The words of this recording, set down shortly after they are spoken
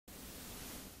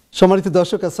সম্মানিত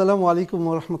দর্শক, আসসালামু আলাইকুম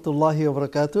ওয়া রাহমাতুল্লাহি ওয়া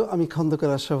বারাকাতুহু। আমি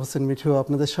খন্দকার আশরাফ হোসেন মিঠু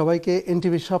আপনাদের সবাইকে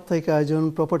এনটিভি সাপ্তাহিক আয়োজন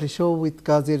প্রপার্টি শো উইথ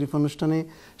কাজী আরিফ অনুষ্ঠানে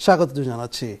স্বাগত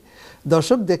জানাচ্ছি।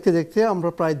 দর্শক, দেখতে দেখতে আমরা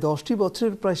প্রায় 10টি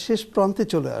বছরের প্রায় শেষ প্রান্তে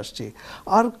চলে আসছি।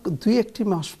 আর 2-1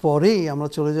 মাস পরেই আমরা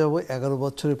চলে যাব 11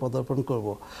 বছরে পদার্পণ করব।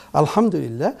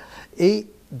 আলহামদুলিল্লাহ, এই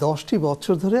 10টি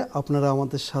বছর ধরে আপনারা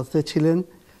আমাদের সাথে ছিলেন,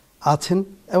 আছেন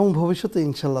এবং ভবিষ্যতে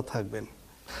ইনশাল্লাহ থাকবেন।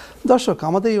 দর্শক,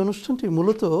 আমাদের এই অনুষ্ঠানটি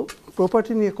মূলত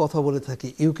প্রপার্টি নিয়ে কথা বলে থাকি,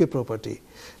 ইউকে প্রপার্টি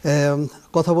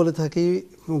কথা বলে থাকি।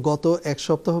 গত এক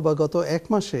সপ্তাহ বা গত এক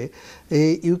মাসে এই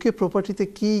ইউকে প্রপার্টিতে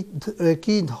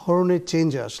কি ধরনের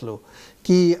চেঞ্জ আসলো,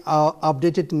 কি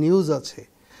আপডেটেড নিউজ আছে,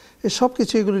 সব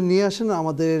কিছু এগুলো নিয়ে আসেন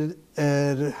আমাদের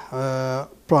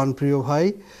প্রাণপ্রিয় ভাই,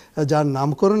 যার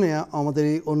নামকরণে আমাদের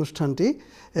এই অনুষ্ঠানটি।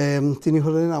 তিনি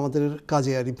হলেন আমাদের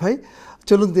কাজী আরিফ ভাই।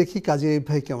 চলুন দেখি কাজী আরিফ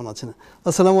ভাই কেমন আছেন।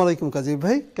 আসসালামু আলাইকুম কাজী আরিফ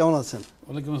ভাই, কেমন আছেন?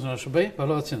 ওয়ালাইকুম আসসালাম আশরাফ ভাই,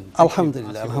 ভালো আছেন?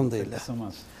 আলহামদুলিল্লাহ আলহামদুলিল্লাহ।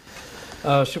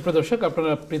 সুপ্রিয় দর্শক,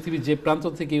 আপনারা পৃথিবীর যে প্রান্ত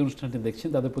থেকে এই অনুষ্ঠানটি দেখছেন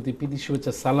তাদের প্রতি প্রীতি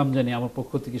শুভেচ্ছা সালাম জানিয়ে আমার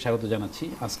পক্ষ থেকে স্বাগত জানাচ্ছি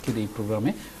আজকের এই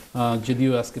প্রোগ্রামে।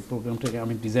 যদিও আজকের প্রোগ্রামটাকে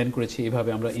আমি ডিজাইন করেছি এভাবে,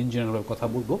 আমরা ইন জেনারেল কথা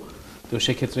বলবো, তো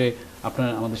সেক্ষেত্রে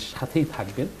আপনারা আমাদের সাথেই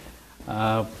থাকবেন।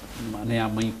 মানে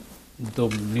আমি তো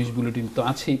নিউজ বুলেটিন তো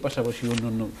আছেই, পাশাপাশি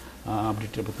অন্যান্য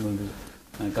আপডেটের প্রতিনিধিদের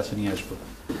কাছে নিয়ে আসবো।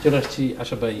 চলে আসছি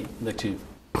আশা ভাই, দেখছি।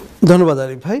 ধন্যবাদ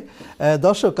আরিফ ভাই।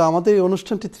 দর্শক, আমাদের এই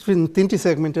অনুষ্ঠানটি 3টি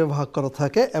সেগমেন্টে ভাগ করা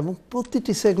থাকে এবং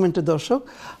প্রতিটি সেগমেন্টে দর্শক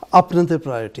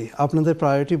আপনাদের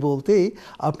প্রায়োরিটি বলতেই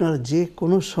আপনারা যে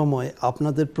কোনো সময়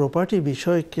আপনাদের প্রপার্টি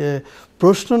বিষয়কে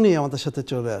প্রশ্ন নিয়ে আমাদের সাথে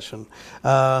চলে আসুন।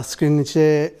 স্ক্রিন নিচে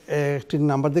একটি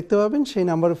নাম্বার দেখতে পাবেন, সেই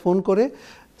নাম্বারে ফোন করে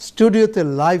স্টুডিওতে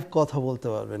লাইভ কথা বলতে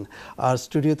পারবেন। আর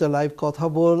স্টুডিওতে লাইভ কথা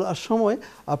বলার সময়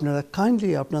আপনারা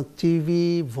কাইন্ডলি আপনার টিভি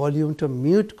ভলিউমটা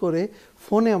মিউট করে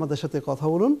ফোনে আমাদের সাথে কথা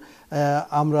বলুন।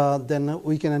 আমরা then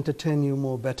we can entertain you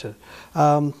more better.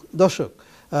 দর্শক,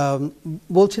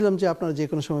 বলছিলাম যে আপনারা যে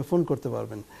কোনো সময় ফোন করতে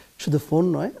পারবেন। শুধু ফোন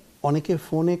নয়, অনেকে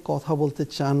ফোনে কথা বলতে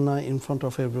চান না in front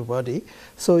of everybody,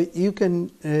 so you can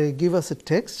give us A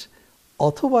text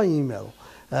অথবা ইমেল।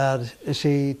 আর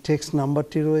সেই টেক্সট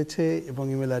নাম্বারটি রয়েছে এবং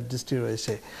ইমেল অ্যাড্রেসটি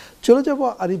রয়েছে। চলে যাব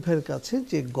আরিফ ভাইয়ের কাছে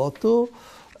যে গত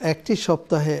একটি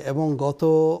সপ্তাহে এবং গত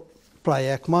প্রায়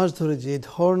 1 মাস ধরে যে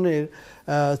ধরনের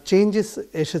চেঞ্জেস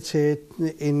এসেছে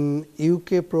ইন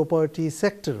ইউকে প্রপার্টি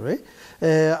সেক্টরে,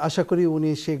 আশা করি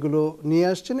উনি সেগুলো নিয়ে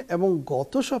আসছেন এবং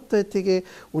গত সপ্তাহ থেকে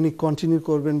উনি কন্টিনিউ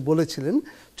করবেন বলেছিলেন।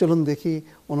 চলুন দেখি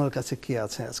ওনার কাছে কি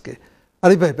আছে আজকে।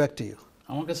 আরিফ ভাই, ব্যাক টু ইউ।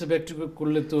 আমার কাছে ব্যাক টু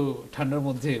করলে তো ঠান্ডার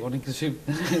মধ্যে অনেক কিছু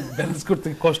ব্যালেন্স করতে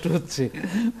কষ্ট হচ্ছে,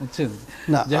 বুঝছেন?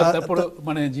 তারপর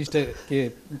মানে জিনিসটাকে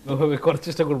ওভাবে করার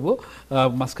চেষ্টা করবো।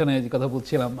 মাঝখানে যে কথা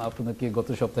বলছিলাম আপনাদেরকে, গত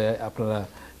সপ্তাহে আপনারা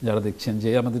যারা দেখছেন যে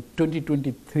আমাদের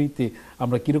 2023-তে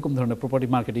আমরা কীরকম ধরনের প্রপার্টি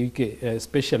মার্কেট ইউকে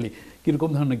স্পেশালি কীরকম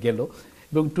ধরনের গেল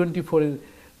এবং 24-এর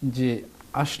যে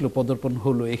আসলো, পদার্পণ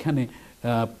হলো, এখানে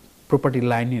প্রপার্টি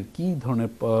লাইনের কী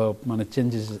ধরনের মানে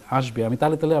চেঞ্জেস আসবে, আমি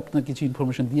তাহলে আপনার কিছু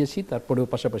ইনফরমেশন দিয়েছি। তারপরেও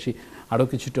পাশাপাশি আরও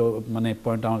কিছুটা মানে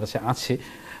পয়েন্ট আমার কাছে আছে,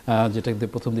 যেটা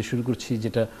প্রথম দিয়ে শুরু করছি।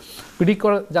 যেটা প্রেডিক্ট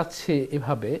করা যাচ্ছে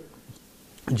এভাবে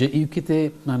যে ইউকেতে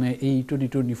মানে এই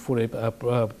 2024-এ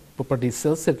প্রপার্টি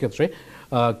সেলসের ক্ষেত্রে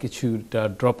কিছুটা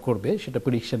ড্রপ করবে, সেটা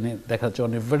প্রেডিকশানে দেখা যাচ্ছে।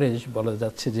 অন এভারেজ বলা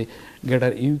যাচ্ছে যে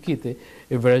গ্রেটার ইউকেতে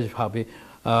এভারেজভাবে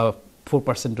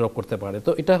 4% ড্রপ করতে পারে।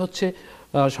 তো এটা হচ্ছে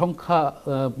সংখ্যা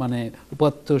মানে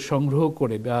উপাত্ত সংগ্রহ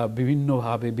করে বা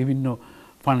বিভিন্নভাবে বিভিন্ন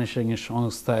ফাইন্যান্সিংয়ের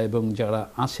সংস্থা এবং যারা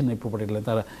আছেন এই প্রপার্টি লাইনে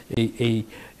তারা এই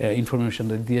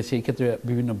ইনফরমেশনটা দিয়েছে। এই ক্ষেত্রে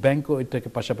বিভিন্ন ব্যাংকও এটাকে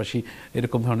পাশাপাশি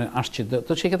এরকম ধরনের আসছে।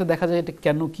 তো সেক্ষেত্রে দেখা যায় এটা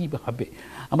কেন কীভাবে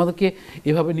আমাদেরকে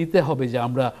এভাবে নিতে হবে যে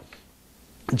আমরা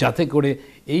যাতে করে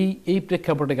এই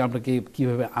প্রেক্ষাপটে আমরা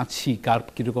কীভাবে আছি, কার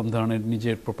কীরকম ধরনের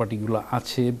নিজের প্রপার্টিগুলো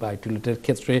আছে বা ইউটিলিটির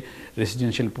ক্ষেত্রে,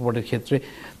 রেসিডেন্সিয়াল প্রপার্টির ক্ষেত্রে।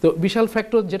 তো বিশাল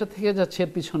ফ্যাক্টর যেটা থেকে যাচ্ছে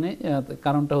এর পিছনে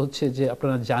কারণটা হচ্ছে যে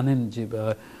আপনারা জানেন যে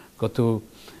গত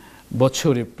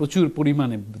বছরে প্রচুর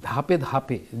পরিমাণে ধাপে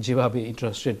ধাপে যেভাবে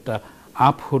ইন্টারেস্ট রেটটা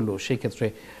আপ হলো, সেই ক্ষেত্রে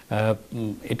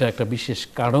এটা একটা বিশেষ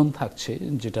কারণ থাকছে,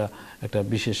 যেটা একটা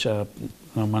বিশেষ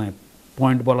মানে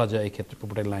পয়েন্ট বলা যায় এই ক্ষেত্রে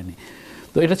প্রপার্টি লাইনে।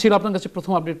 তো এটা ছিল আপনার কাছে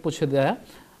প্রথম আপডেট পৌঁছে দেয়া।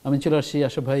 আমি চলে আসছি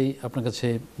আশা ভাই আপনার কাছে,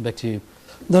 দেখছি।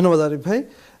 ধন্যবাদ আরিফ ভাই।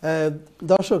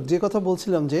 দর্শক, যে কথা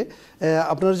বলছিলাম যে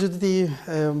আপনারা যদি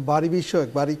বাড়ি বিষয়ক,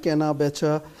 বাড়ি কেনা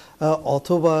বেচা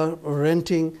অথবা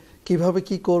রেন্টিং, কিভাবে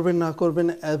কি করবেন না করবেন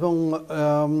এবং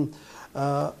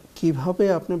কিভাবে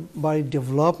আপনি বাড়ির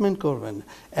ডেভেলপমেন্ট করবেন,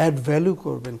 অ্যাড ভ্যালু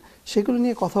করবেন, সেগুলো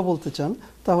নিয়ে কথা বলতে চান,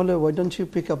 তাহলে why don't you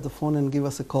pick up the phone and give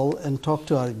us a call and talk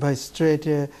to Arif bhai straight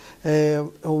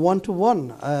one to one,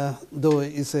 though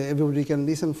everybody can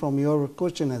listen from your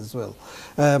question as well.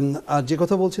 আর যে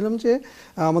কথা বলছিলাম যে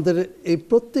আমাদের এই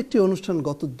প্রত্যেকটি অনুষ্ঠান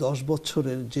গত 10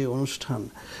 বছরের যে অনুষ্ঠান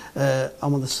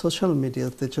আমাদের সোশ্যাল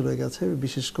মিডিয়াতে চলে গেছে,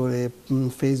 বিশেষ করে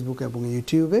ফেসবুক এবং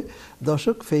ইউটিউবে।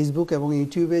 দর্শক, ফেসবুক এবং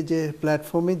ইউটিউবে যে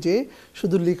প্ল্যাটফর্মে যে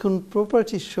শুধু লিখুন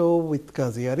প্রপার্টি শো উইথ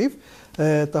কাজী আরিফ,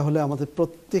 তাহলে আমাদের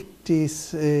প্রত্যেকটি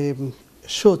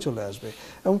শো চলে আসবে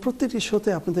এবং প্রত্যেকটি শোতে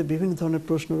আপনাদের বিভিন্ন ধরনের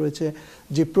প্রশ্ন রয়েছে,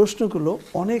 যে প্রশ্নগুলো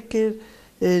অনেকের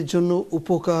জন্য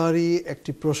উপকারী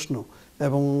একটি প্রশ্ন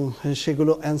এবং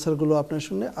সেগুলো অ্যান্সারগুলো আপনার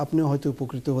শুনে আপনিও হয়তো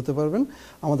উপকৃত হতে পারবেন।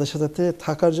 আমাদের সাথে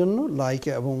থাকার জন্য লাইক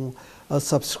এবং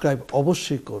সাবস্ক্রাইব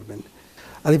অবশ্যই করবেন।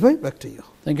 আরিফ ভাই, back to you.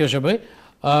 Thank you Ashraf ভাই।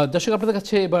 দর্শক, আপনাদের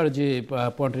কাছে এবার যে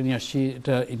পয়েন্টে নিয়ে আসছি,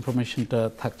 এটা ইনফরমেশনটা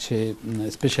থাকছে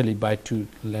স্পেশালি বাই টু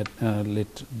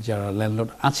লেট যারা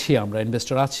ল্যান্ডলর্ড আছি, আমরা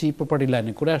ইনভেস্টর আছি, প্রপার্টি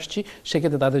লাইনে করে আসছি,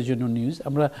 সেক্ষেত্রে তাদের জন্য নিউজ।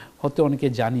 আমরা হয়তো অনেকে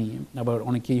জানি, আবার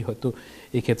অনেকেই হয়তো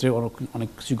এই ক্ষেত্রে অনেক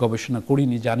কিছু গবেষণা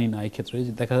করিনি, জানি না। এই ক্ষেত্রে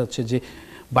দেখা যাচ্ছে যে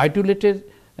বাই টু লেটের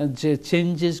যে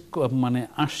চেঞ্জেস মানে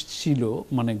আসছিল,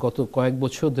 মানে গত কয়েক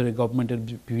বছর ধরে গভর্নমেন্টের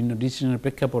বিভিন্ন ডিসিশনের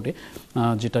প্রেক্ষাপটে,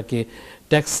 যেটাকে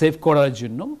ট্যাক্স সেভ করার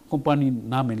জন্য কোম্পানির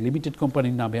নামে, লিমিটেড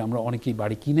কোম্পানির নামে আমরা অনেকেই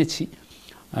বাড়ি কিনেছি,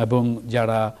 এবং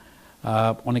যারা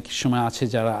অনেক সময় আছে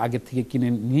যারা আগে থেকে কিনে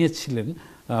নিয়েছিলেন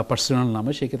পার্সোনাল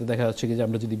নামে, সেক্ষেত্রে দেখা যাচ্ছে যে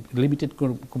আমরা যদি লিমিটেড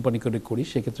কোম্পানি করে করি,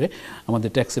 সেক্ষেত্রে আমাদের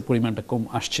ট্যাক্সের পরিমাণটা কম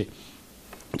আসছে।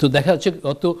 তো দেখা যাচ্ছে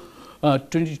গত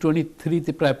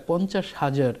 2023-তে প্রায়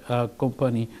 50,000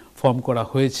 কোম্পানি ফর্ম করা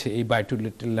হয়েছে। এই বাই টু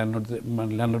লেট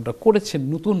ল্যান্ডলর্ডরা করেছেন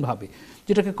নতুনভাবে,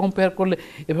 যেটাকে কম্পেয়ার করলে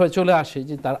এভাবে চলে আসে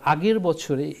যে তার আগের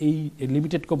বছরে এই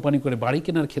লিমিটেড কোম্পানি করে বাড়ি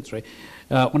কেনার ক্ষেত্রে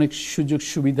অনেক সুযোগ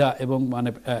সুবিধা এবং মানে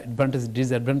অ্যাডভান্টেজ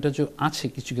ডিসঅ্যাডভান্টেজও আছে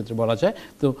কিছু ক্ষেত্রে বলা যায়।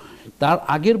 তো তার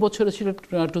আগের বছরে ছিল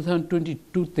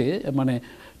 2022-তে, মানে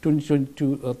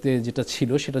 2022-তে যেটা ছিল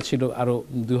সেটা ছিল আরও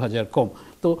 2,000 কম।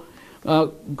 তো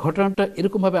ঘটনাটা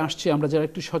এরকমভাবে আসছে, আমরা যারা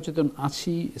একটু সচেতন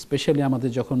আছি, স্পেশালি আমাদের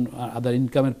যখন আদার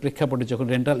ইনকামের প্রেক্ষাপটে যখন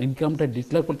রেন্টাল ইনকামটা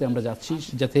ডিক্লেয়ার করতে আমরা যাচ্ছি,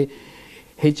 যাতে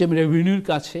এইচএম রেভিনিউর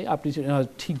কাছে আপনি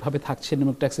ঠিকভাবে থাকছেন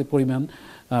এবং ট্যাক্সের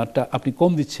পরিমাণটা আপনি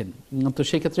কম দিচ্ছেন। তো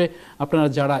সেক্ষেত্রে আপনারা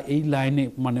যারা এই লাইনে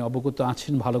মানে অবগত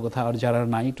আছেন ভালো কথা, আর যারা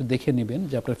নাই একটু দেখে নেবেন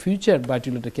যে আপনার ফিউচার বাই টু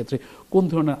লেটের ক্ষেত্রে কোন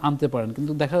ধরনের আনতে পারেন।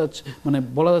 কিন্তু দেখা যাচ্ছে, মানে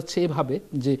বলা যাচ্ছে এভাবে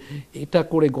যে এটা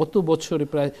করে গত বছরে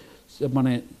প্রায়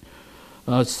মানে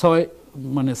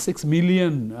 6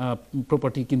 মিলিয়ন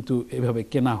প্রপার্টি কিন্তু এভাবে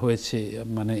কেনা হয়েছে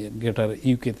মানে গ্রেটার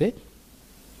ইউকেতে।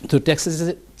 তো ট্যাক্সেস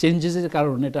চেঞ্জেসের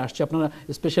কারণে এটা আসছে। আপনারা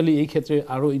স্পেশালি এই ক্ষেত্রে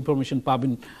আরও ইনফরমেশন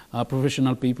পাবেন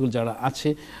প্রফেশনাল পিপল যারা আছে,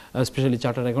 স্পেশালি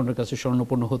চার্টার্ড অ্যাকাউন্টের কাছে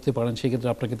স্বর্ণপন্ন হতে পারেন, সেক্ষেত্রে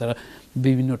আপনাকে তারা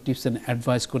বিভিন্ন টিপস অ্যান্ড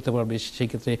অ্যাডভাইস করতে পারবে। সেই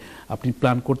ক্ষেত্রে আপনি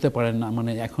প্ল্যান করতে পারেন না,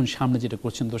 মানে এখন সামনে যেটা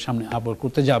করছেন তো সামনে আবার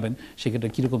করতে যাবেন, সেক্ষেত্রে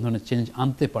কীরকম ধরনের চেঞ্জ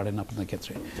আনতে পারেন আপনার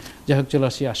ক্ষেত্রে। যাই হোক, চলে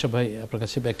আসি আশরাফ ভাই আপনার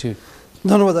কাছে, ব্যাক টু ইউ।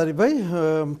 ধন্যবাদ আরিফ ভাই।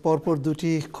 পরপর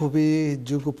দুটি খুবই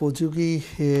যুগোপযোগী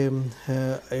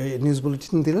নিউজ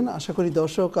বুলেটিন দিলেন। আশা করি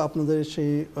দর্শক আপনাদের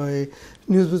সেই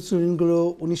নিউজ বুলেটিনগুলো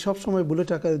উনি সবসময় বুলেট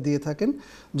আকারে দিয়ে থাকেন।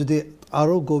 যদি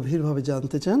আরও গভীরভাবে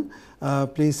জানতে চান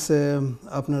প্লিজ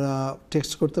আপনারা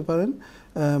টেক্সট করতে পারেন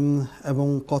এবং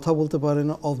কথা বলতে পারেন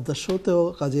অফ দ্য শোতেও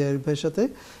কাজী আরিফ ভাইয়ের সাথে।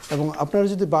 এবং আপনারা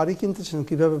যদি বাড়ি কিনতে চান,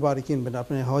 কীভাবে বাড়ি কিনবেন,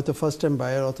 আপনি হয়তো ফার্স্ট টাইম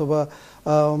বায়ার অথবা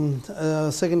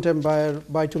second time buyer,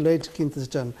 by two late কিনতে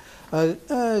চান,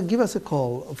 give us a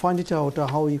call, find it out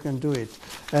how you can do it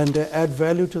and add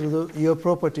value to your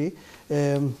property.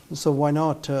 So why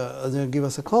not give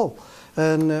us a call?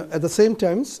 And at the same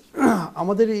time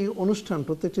আমাদের এই অনুষ্ঠান,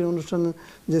 প্রত্যেকটি অনুষ্ঠান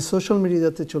যে social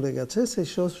মিডিয়াতে চলে গেছে, সেই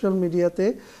সোশ্যাল মিডিয়াতে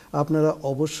আপনারা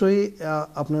অবশ্যই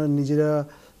আপনারা নিজেরা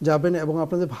যাবেন এবং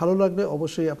আপনাদের ভালো লাগলে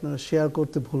অবশ্যই আপনারা শেয়ার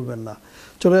করতে ভুলবেন না।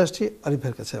 চলে আসছি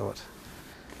আরিফের কাছে আবার।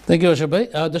 থ্যাংক ইউ আশরাফ ভাই।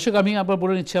 দর্শক, আমি আবার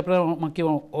বলে নিচ্ছি, আপনারা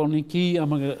অনেকেই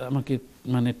আমাকে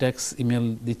মানে ট্যাক্স ইমেল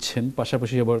দিচ্ছেন,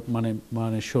 পাশাপাশি আবার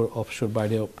মানে শোর অফশোর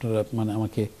বাইরে আপনারা মানে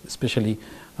আমাকে স্পেশালি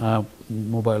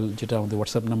মোবাইল যেটা আমাদের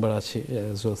হোয়াটসঅ্যাপ নাম্বার আছে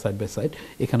সাইড বাই সাইড,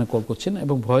 এখানে কল করছেন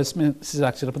এবং ভয়েস মেসেজ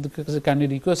রাখছেন। আপনাদের কাছে কাইন্ডলি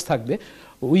রিকোয়েস্ট থাকবে,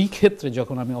 ওই ক্ষেত্রে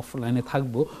যখন আমি অফলাইনে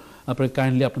থাকবো আপনারা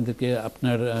কাইন্ডলি আপনাদেরকে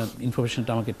আপনার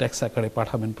ইনফরমেশনটা আমাকে ট্যাক্স আকারে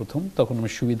পাঠাবেন প্রথম, তখন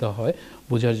আমার সুবিধা হয়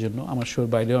বোঝার জন্য। আমার শোর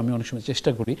বাইরেও আমি অনেক সময়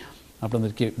চেষ্টা করি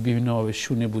আপনাদেরকে বিভিন্নভাবে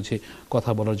শুনে বুঝে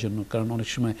কথা বলার জন্য, কারণ অনেক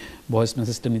সময় ভয়েস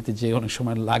মেসেজটা নিতে যে অনেক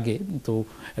সময় লাগে, তো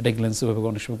এটা গ্ল্যান্সভাবে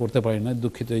অনেক সময় করতে পারি না,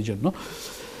 দুঃখিত এই জন্য।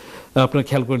 আপনারা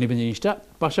খেয়াল করে নেবেন জিনিসটা।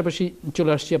 পাশাপাশি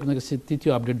চলে আসছি আপনার কাছে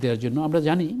তৃতীয় আপডেট দেওয়ার জন্য। আমরা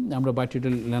জানি আমরা বাই টু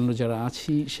লেট ল্যান্ডলর্ড যারা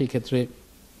আছি, সেই ক্ষেত্রে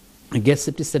গ্যাস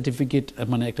সেফটি সার্টিফিকেট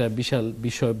মানে একটা বিশাল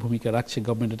বিষয় ভূমিকা রাখছে।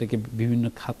 গভর্নমেন্ট এটাকে বিভিন্ন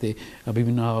খাতে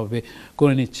বিভিন্নভাবে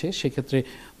করে নিচ্ছে। সেক্ষেত্রে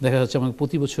দেখা যাচ্ছে আমাকে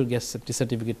প্রতি বছর গ্যাস সেফটি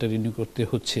সার্টিফিকেটটা রিনিউ করতে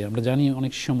হচ্ছে। আমরা জানি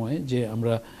অনেক সময় যে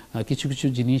আমরা কিছু কিছু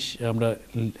জিনিস আমরা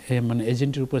মানে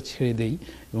এজেন্টের উপর ছেড়ে দেই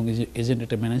এবং এজেন্ট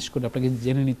এটা ম্যানেজ করে। আপনাকে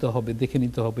জেনে নিতে হবে, দেখে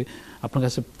নিতে হবে, আপনার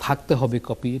কাছে থাকতে হবে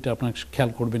কপি, এটা আপনার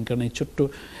খেয়াল করবেন, কারণ এই ছোট্ট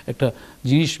একটা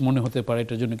জিনিস মনে হতে পারে,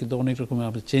 এটার জন্য কিন্তু অনেক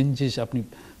রকমের চেঞ্জেস আপনি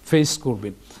ফেস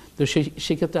করবেন। তো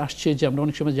সেক্ষেত্রে আসছে যে আমরা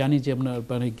অনেক সময় জানি যে আপনার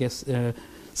মানে গ্যাস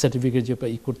সার্টিফিকেট যে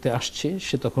করতে আসছে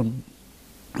সে তখন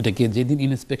এটাকে যেদিন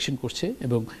ইনস্পেকশন করছে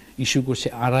এবং ইস্যু করছে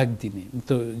আর এক দিনে,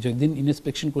 তো যেদিন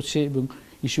ইনস্পেকশন করছে এবং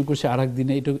ইস্যু করছে আর এক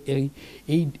দিনে, এটা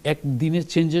এই এক দিনের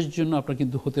চেঞ্জের জন্য আপনার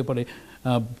কিন্তু হতে পারে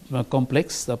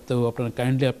কমপ্লেক্স। তো আপনারা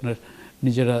কাইন্ডলি আপনার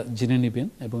নিজেরা জেনে নেবেন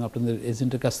এবং আপনাদের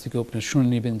এজেন্টের কাছ থেকেও আপনারা শুনে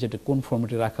নেবেন যে এটা কোন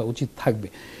ফর্মেটে রাখা উচিত থাকবে।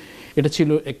 এটা ছিল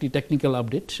একটি টেকনিক্যাল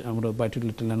আপডেট। আমরা বাইটুল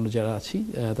ল্যান্ডে যারা আছি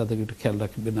তাদেরকে একটু খেয়াল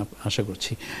রাখবেন আশা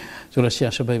করছি। চলে আসছি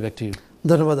আশা ভাই, ব্যাক টু ইউ।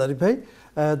 ধন্যবাদ আরিফ ভাই।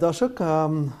 দর্শক,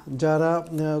 যারা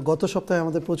গত সপ্তাহে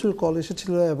আমাদের প্রচুর কল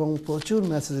এসেছিল এবং প্রচুর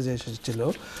মেসেজ এসেছিল,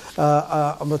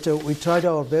 আমরা we tried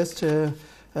our best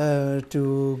to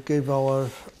give hour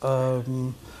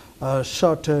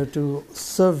shot to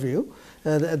serve you.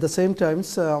 At the same Times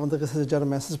আমাদের কাছে যারা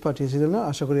মেসেজ পাঠিয়েছিলেন,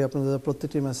 আশা করি আপনারা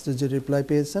প্রত্যেকটি মেসেজের যে রিপ্লাই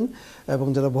পেয়েছেন এবং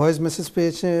যারা ভয়েস মেসেজ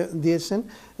দিয়েছেন,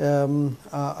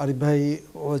 আরিফ ভাই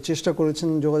চেষ্টা করেছেন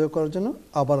যোগাযোগ করার জন্য,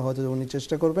 আবার হয়তো উনি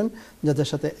চেষ্টা করবেন যাদের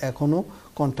সাথে এখনও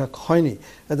কন্ট্যাক্ট হয়নি।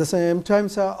 At the same time,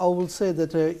 I will say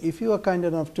that if you are kind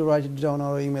enough to write it down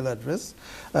our email address,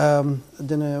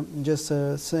 then just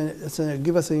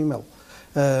give us an email.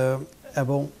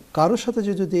 এবং কারোর সাথে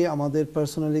যদি আমাদের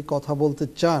পার্সোনালি কথা বলতে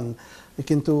চান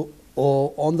কিন্তু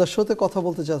অন দ্য শোতে কথা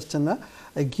বলতে চাচ্ছেন না,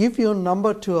 give your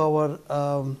number to our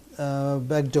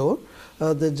backdoor.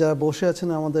 যারা বসে আছেন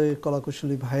আমাদের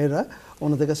কলাকুশলী ভাইয়েরা,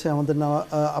 ওনাদের কাছে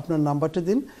আপনার নাম্বারটা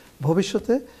দিন।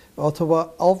 ভবিষ্যতে অথবা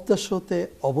অফ দ্য শোতে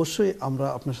অবশ্যই আমরা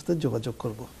আপনার সাথে যোগাযোগ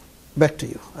করব। ব্যাক টু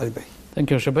ইউ আরিফ ভাই। থ্যাংক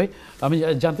ইউ আশা ভাই। আমি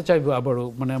জানতে চাইবো আবারও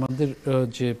মানে আমাদের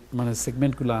যে মানে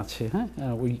সেগমেন্টগুলো আছে, হ্যাঁ,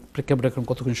 ওই প্রেক্ষাপটে এখন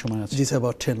কতক্ষণ সময় আছে? জি sir,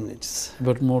 about 10 minutes.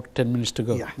 About more 10 minutes to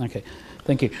go. Okay,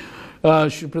 thank you.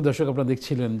 সুপ্রিয় দর্শক, আপনারা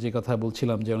দেখছিলেন যে কথা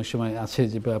বলছিলাম যে অনেক সময় আছে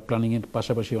যে প্ল্যানিংয়ের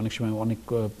পাশাপাশি অনেক সময় অনেক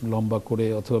লম্বা করে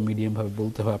অথবা মিডিয়ামভাবে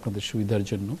বলতে হয় আপনাদের সুবিধার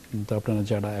জন্য। কিন্তু আপনারা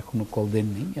যারা এখনও কল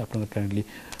দেননি, আপনারা কাইন্ডলি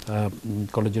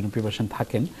কলের জন্য প্রিপারেশন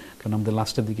থাকেন, কারণ আমাদের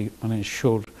লাস্টের দিকে মানে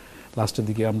শোর লাস্টের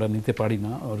দিকে আমরা নিতে পারি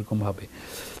না ওরকমভাবে।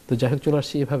 তো যাই হোক, চলে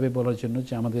আসছি এভাবে বলার জন্য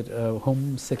যে আমাদের হোম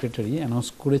সেক্রেটারি অ্যানাউন্স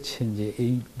করেছেন যে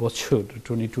এই বছর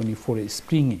 2024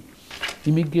 স্প্রিংয়ে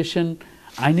ইমিগ্রেশন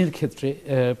আইনের ক্ষেত্রে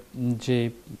যে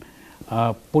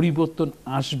পরিবর্তন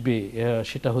আসবে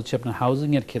সেটা হচ্ছে আপনার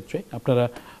হাউজিংয়ের ক্ষেত্রে। আপনারা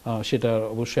সেটা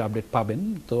অবশ্যই আপডেট পাবেন।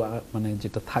 তো মানে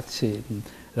যেটা থাকছে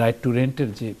রাইট টু রেন্টের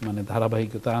যে মানে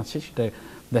ধারাবাহিকতা আছে, সেটা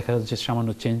দেখা যাচ্ছে সামান্য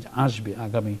চেঞ্জ আসবে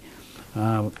আগামী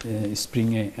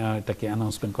স্প্রিংয়ে, এটাকে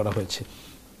অ্যানাউন্সমেন্ট করা হয়েছে।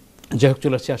 যাই হোক,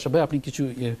 চলে আসছে আশা ভাই, আপনি কিছু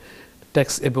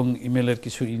টেক্সট এবং ইমেলের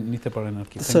কিছু নিতে পারেন আর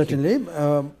কি। Certainly.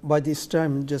 By this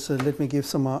time, just let me give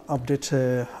some update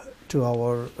to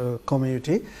our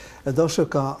community. দর্শক,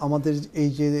 আমাদের এই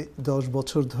যে 10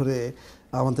 বছর ধরে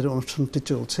আমাদের অনুষ্ঠানটি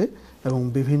চলছে এবং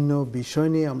বিভিন্ন বিষয়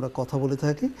নিয়ে আমরা কথা বলে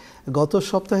থাকি। গত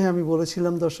সপ্তাহে আমি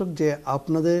বলেছিলাম দর্শক যে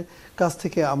আপনাদের কাছ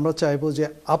থেকে আমরা চাইবো যে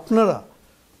আপনারা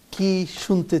কি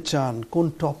শুনতে চান, কোন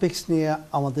টপিকস নিয়ে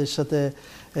আমাদের সাথে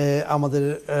আমাদের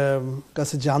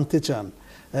কাছে জানতে চান,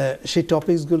 সেই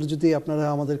টপিকসগুলো যদি আপনারা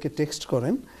আমাদেরকে টেক্সট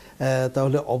করেন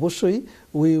তাহলে অবশ্যই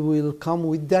we will come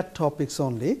with that topics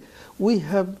only. We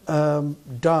have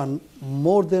done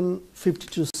more than 50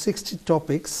 to 60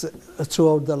 topics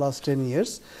throughout the last 10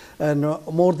 years, and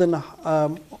more than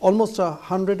almost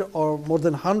 100 or more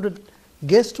than 100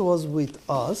 guests was with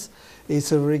us.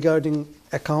 It's regarding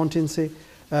accountancy,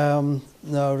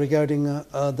 regarding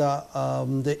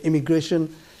the immigration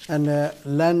and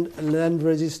land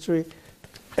registry.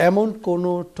 এমন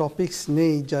কোনো topics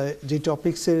নেই যে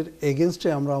টপিক্সের এগেনস্টে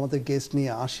আমরা আমাদের guest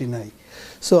নিয়ে আসি নাই।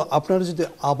 সো আপনারা যদি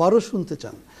আবারও শুনতে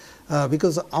চান,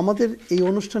 বিকজ আমাদের এই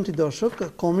অনুষ্ঠানটি দর্শক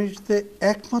কমিউনিটিতে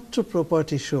একমাত্র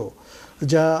প্রপার্টি শো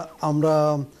যা আমরা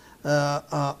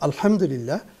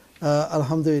আলহামদুলিল্লাহ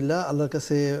আল্লাহর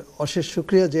কাছে অশেষ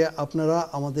শুকরিয়া যে আপনারা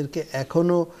আমাদেরকে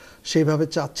এখনও সেইভাবে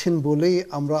চাচ্ছেন বলেই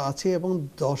আমরা আছি এবং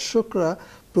দর্শকরা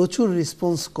প্রচুর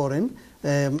রেসপন্স করেন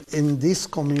ইন দিস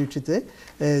কমিউনিটিতে,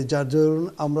 যার জন্য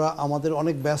আমরা আমাদের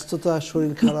অনেক ব্যস্ততা,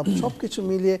 শরীর খারাপ সব কিছু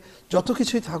মিলিয়ে যত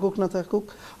কিছুই থাকুক না থাকুক,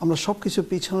 আমরা সব কিছু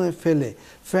পিছনে ফেলে,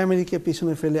 ফ্যামিলিকে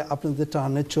পিছনে ফেলে আপনাদের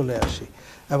টার্নে চলে আসি।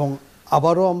 এবং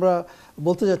আবারও আমরা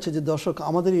বলতে যাচ্ছি যে দর্শক,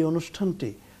 আমাদের এই অনুষ্ঠানটি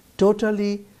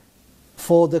totally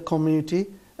for the community,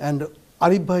 and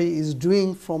Arif Bhai is doing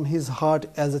from his heart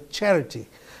as a charity.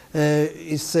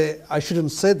 I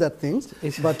shouldn't say that things,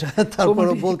 but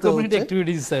তারপরে বলতে community হচ্ছে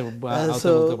activities so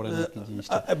বলতে পারেন আর কি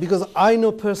জিনিসটা। because I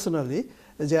know personally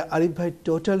যে আরিফ ভাই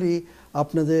টোটালি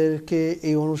আপনাদেরকে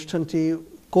এই অনুষ্ঠানটি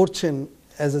করছেন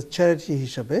অ্যাজ এ চ্যারিটি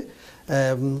হিসাবে,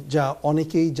 যা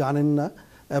অনেকেই জানেন না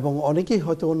এবং অনেকেই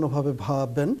হয়তো অন্যভাবে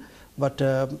ভাববেন, but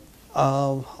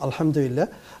alhamdulillah,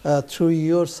 through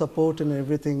your support and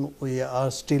everything we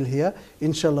are still here.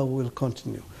 Inshallah we will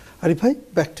continue. Arif bhai,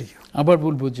 back to you. আবার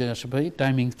বলবো যে আশরাফ ভাই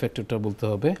টাইমিং ফ্যাক্টরটা বলতে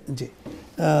হবে। জি,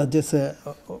 just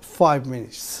 5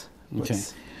 minutes.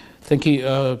 Thank you.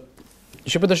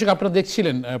 সুপ্রিয় দর্শক, আপনারা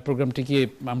দেখছিলেন প্রোগ্রামটিকে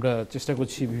আমরা চেষ্টা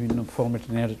করছি বিভিন্ন ফরম্যাট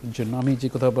নেওয়ার জন্য। আমি যে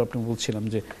কথা আপনি বলছিলাম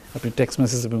যে আপনি টেক্সট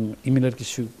মেসেজ এবং ইমেলের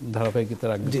কিছু ধারাবাহিকতা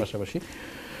রাখবেন পাশাপাশি।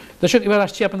 দর্শক, এবার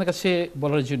আসছি আপনাদের কাছে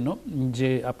বলার জন্য যে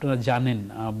আপনারা জানেন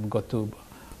গত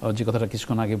যে কথাটা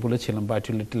কিছুক্ষণ আগে বলেছিলাম,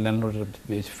 বাই-টু-লেট ল্যান্ডলর্ড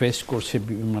ফেস করছে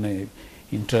মানে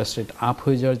ইন্টারেস্ট রেট আপ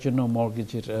হয়ে যাওয়ার জন্য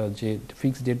মর্গেজের যে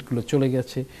ফিক্সড ডেটগুলো চলে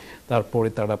গেছে, তারপরে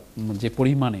তারা যে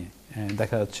পরিমাণে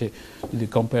দেখা যাচ্ছে যদি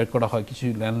কম্পেয়ার করা হয় কিছু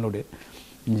ল্যান্ডলর্ডে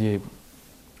যে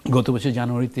গত বছর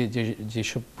জানুয়ারিতে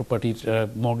যেসব প্রপার্টির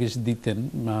মর্গেজ দিতেন,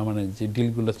 মানে যে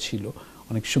ডিলগুলো ছিল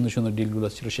অনেক সুন্দর সুন্দর ডিলগুলো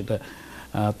ছিল, সেটা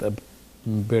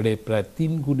বেড়ে প্রায়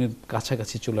 3 গুণের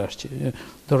কাছাকাছি চলে আসছে।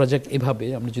 ধরা যাক এভাবে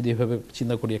আমরা যদি এভাবে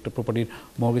চিন্তা করি, একটা প্রপার্টির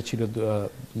মর্গেজ ছিল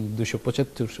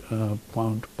 275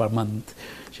 পাউন্ড পার মান্থ,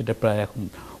 সেটা প্রায় এখন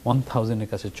 1000-এর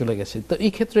কাছে চলে গেছে। তো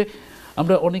এই ক্ষেত্রে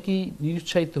আমরা অনেকেই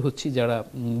নিরুৎসাহিত হচ্ছি, যারা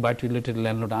বাই-টু-লেটের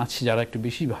ল্যান্ডলর্ড আছে, যারা একটু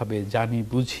বেশিভাবে জানি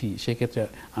বুঝি, সেক্ষেত্রে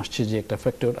আসছে যে একটা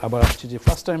ফ্যাক্টর। আবার আসছে যে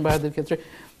ফার্স্ট টাইম বায়ারদের ক্ষেত্রে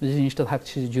যে জিনিসটা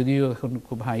থাকছে, যদিও এখন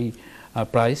খুব হাই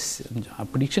প্রাইস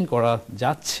প্রেডিকশন করা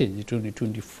যাচ্ছে যে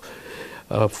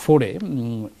 2024-এ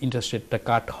ইন্টারেস্ট রেটটা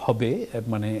কাট হবে,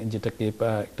 মানে যেটাকে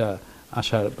একটা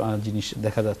আশার জিনিস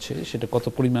দেখা যাচ্ছে। সেটা কত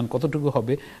পরিমাণ কতটুকু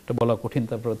হবে এটা বলা কঠিন।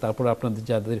 তারপর আপনাদের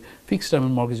যাদের ফিক্সড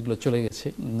টার্মের মর্গেজগুলো চলে গেছে,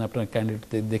 আপনার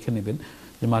ক্যান্ডিডেটদের দেখে নেবেন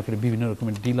যে মার্কেটে বিভিন্ন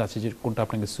রকমের ডিল আছে, যে কোনটা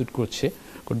আপনাকে স্যুট করছে,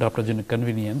 কোনটা আপনার জন্য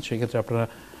কনভিনিয়েন্ট। সেক্ষেত্রে আপনারা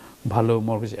ভালো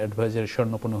মর্গেজ অ্যাডভাইজারের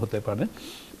শরণাপন্ন হতে পারেন।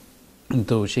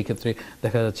 তো সেই ক্ষেত্রে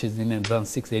দেখা যাচ্ছে যে অ্যাডভান্স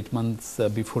 6-8 মান্থস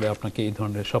বিফোরে আপনাকে এই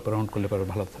ধরনের শপ অ্যারাউন্ড করলে পারে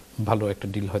ভালো একটা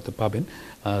ডিল হয়তো পাবেন।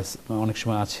 অনেক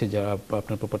সময় আছে যারা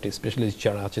আপনার প্রপার্টি স্পেশালিস্ট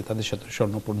যারা আছে তাদের সাথে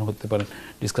স্বর্ণপূর্ণ হতে পারেন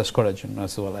ডিসকাস করার জন্য,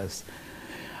 অ্যাজ ওয়েল অ্যাজ।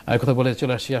 আর কথা বলে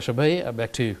চলে আসছি আশা ভাই,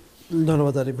 ব্যাক টু ইউ।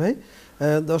 ধন্যবাদ আরিফ ভাই।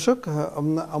 দর্শক,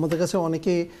 আমাদের কাছে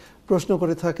অনেকেই প্রশ্ন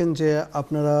করে থাকেন যে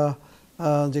আপনারা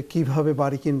যে কিভাবে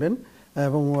বাড়ি কিনবেন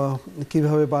এবং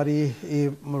কিভাবে বাড়ি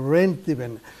রেন্ট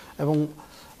দিবেন, এবং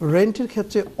রেন্টের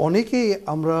ক্ষেত্রে অনেকেই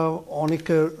আমরা অনেক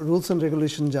রুলস অ্যান্ড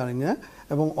রেগুলেশন জানি না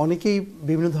এবং অনেকেই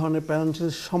বিভিন্ন ধরনের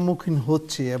পেনাল্টির সম্মুখীন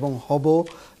হচ্ছি এবং হব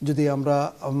যদি আমরা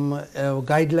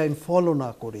গাইডলাইন ফলো না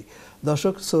করি।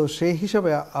 দর্শক, সো সেই হিসাবে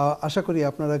আশা করি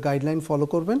আপনারা গাইডলাইন ফলো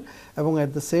করবেন এবং at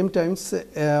the same Times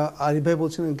Arif ভাই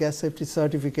বলছেন গ্যাস সেফটি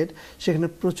সার্টিফিকেট, সেখানে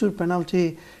প্রচুর পেনাল্টি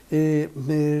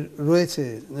রয়েছে,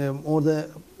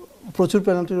 প্রচুর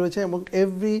পেনাল্টি রয়েছে এবং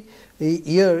every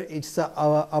year it's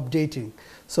updating.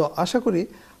 So আশা করি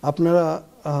আপনারা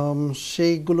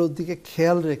সেইগুলোর দিকে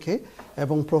খেয়াল রেখে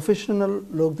এবং প্রফেশনাল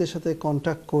লোকদের সাথে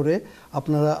কন্ট্যাক্ট করে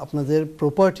আপনারা আপনাদের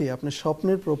প্রপার্টি, আপনার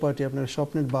স্বপ্নের প্রপার্টি, আপনার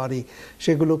স্বপ্নের বাড়ি,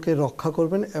 সেগুলোকে রক্ষা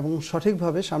করবেন এবং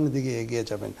সঠিকভাবে সামনের দিকে এগিয়ে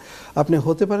যাবেন। আপনি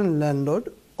হতে পারেন ল্যান্ডলর্ড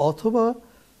অথবা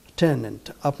টেনেন্ট।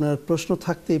 আপনার প্রশ্ন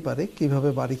থাকতেই পারে কিভাবে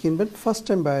বাড়ি কিনবেন, ফার্স্ট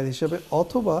টাইম বায়ার হিসেবে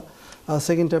অথবা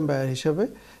সেকেন্ড টাইম বায়ার হিসেবে।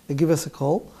 Give us a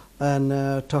call and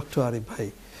talk to Arif bhai.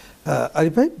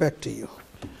 Arif bhai, back to you.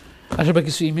 আশা ভাই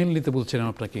কিছু ইমেল নিতে বলছিলাম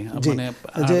আপনাকে, মানে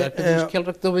একটা জিনিস খেয়াল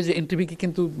রাখতে হবে যে এনটিভি কে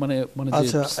কিন্তু মানে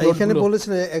আচ্ছা, এখানে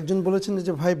বলেছেন একজন বলেছেন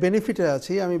যে ভাই বেনিফিটে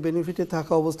আছি, আমি বেনিফিটে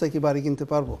থাকা অবস্থায় কি বাড়ি কিনতে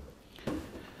পারবো?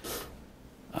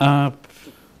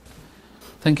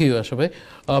 থ্যাংক ইউ আশা ভাই।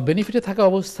 বেনিফিটে থাকা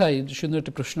অবস্থায় সুন্দর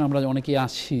একটা প্রশ্ন। আমরা অনেকেই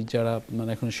আছি যারা মানে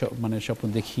এখন মানে স্বপ্ন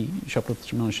দেখি, স্বপ্ন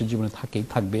মানুষের জীবনে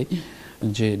থাকবে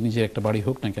যে নিজের একটা বাড়ি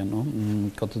হোক না কেন,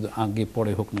 কত আগে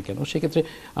পরে হোক না কেন। সেক্ষেত্রে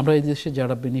আমরা এই দেশে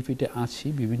যারা বেনিফিটে আছি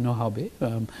বিভিন্নভাবে,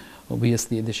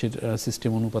 অবভিয়াসলি এদেশের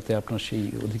সিস্টেম অনুপাতে আপনার সেই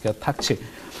অধিকার থাকছে।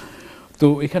 তো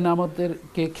এখানে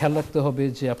আমাদেরকে খেয়াল রাখতে হবে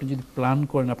যে আপনি যদি প্ল্যান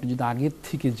করেন, আপনি যদি আগের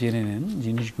থেকে জেনে নেন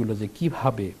জিনিসগুলো যে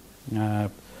কীভাবে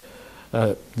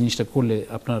জিনিসটা করলে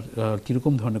আপনার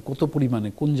কীরকম ধরনের কত পরিমাণে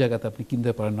কোন জায়গাতে আপনি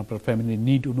কিনতে পারেন আপনার ফ্যামিলির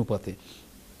নিড অনুপাতে।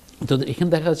 তো এখানে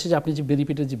দেখা যাচ্ছে যে আপনি যে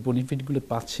বেনিফিটগুলো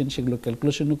পাচ্ছেন সেগুলো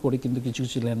ক্যালকুলেশনও করে কিন্তু কিছু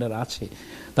কিছু ল্যান্ডার আছে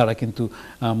তারা কিন্তু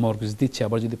মর্গেজ দিচ্ছে।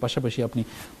 আবার যদি পাশাপাশি আপনি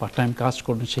পার্ট টাইম কাজ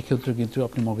করেন সেক্ষেত্রেও কিন্তু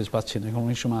আপনি মর্গেজ পাচ্ছেন। এখন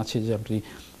অনেক সময় আছে যে আপনি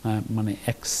মানে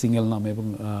এক সিঙ্গেল নামে এবং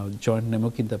জয়েন্ট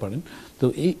নামেও কিনতে পারেন। তো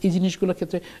এই জিনিসগুলোর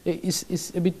ক্ষেত্রে ইস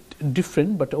এ বিট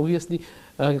ডিফারেন্ট, বাট অবভিয়াসলি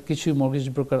কিছু মর্গেজ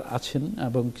ব্রোকার আছেন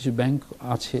এবং কিছু ব্যাংক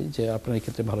আছে যে আপনার এই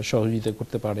ক্ষেত্রে ভালো সহযোগিতা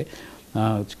করতে পারে,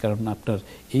 কারণ আপনার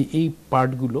এই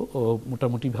পার্টগুলো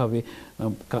মোটামুটিভাবে ভাবে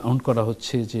কাউন্ট করা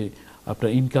হচ্ছে যে আপনার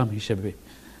ইনকাম হিসেবে।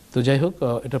 তো যাই হোক,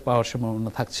 এটা পাওয়ার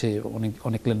সম্ভাবনা থাকছে,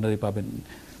 অনেক লেন্ডারই পাবেন।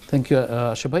 থ্যাংক ইউ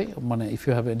আশিফ ভাই। মানে if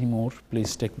you have any more please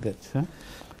take that.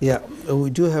 Yeah, we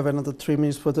do have another 3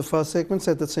 minutes for the first segments.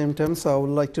 At the same time, so I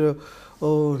would like to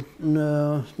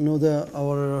know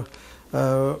our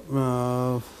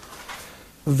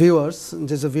viewers,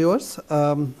 just the viewers,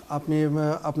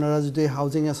 আপনারা যদি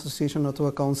housing association অথবা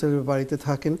কাউন্সিলের বাড়িতে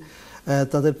থাকেন,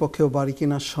 তাদের পক্ষেও বাড়ি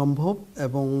কেনা সম্ভব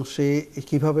এবং সে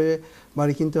কিভাবে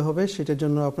বাড়ি কিনতে হবে সেটার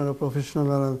জন্য আপনারা প্রফেশনাল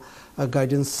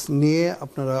গাইডেন্স নিয়ে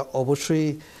আপনারা অবশ্যই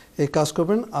কাজ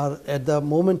করবেন। আর অ্যাট দ্য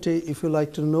মোমেন্টে if you like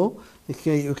to know,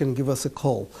 you can give us a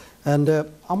call. And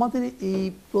আমাদের এই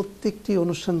প্রত্যেকটি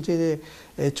অনুষ্ঠান যে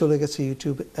চলে গেছে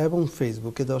ইউটিউব এবং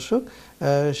ফেসবুকে, দর্শক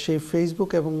সেই ফেসবুক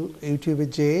এবং ইউটিউবে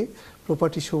যে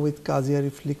প্রপার্টি শো উইথ কাজী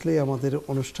আরিফ লিখলেই আমাদের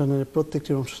অনুষ্ঠানের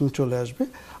প্রত্যেকটি অনুষ্ঠান চলে আসবে।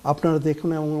 আপনারা দেখুন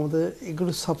এবং আমাদের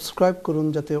এগুলো সাবস্ক্রাইব করুন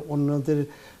যাতে অন্যদের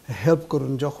হেল্প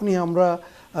করুন। যখনই আমরা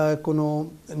কোনো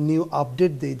নিউ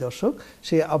আপডেট দেই দর্শক,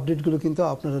 সেই আপডেটগুলো কিন্তু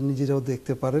আপনারা নিজেরাও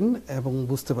দেখতে পারেন এবং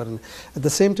বুঝতে পারেন। At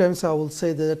the same Times I will say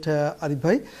that Arif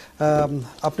ভাই,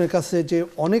 আপনার কাছে যে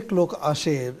অনেক লোক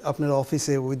আসে আপনার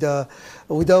অফিসে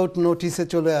উইদাউট নোটিসে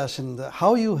চলে আসেন,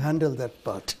 how you handle that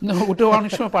part? ওটা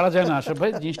অনেক সময় পারা যায় না আশা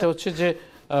ভাই। জিনিসটা হচ্ছে যে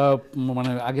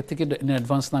মানে আগে থেকে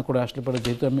অ্যাডভান্স না করে আসলে পরে,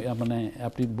 যেহেতু আমি মানে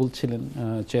আপনি বলছিলেন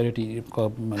চ্যারিটি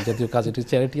জাতীয় কাজ, এটি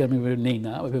চ্যারিটি আমি নেই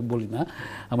না, ওইভাবে বলি না।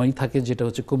 আমারই থাকে যেটা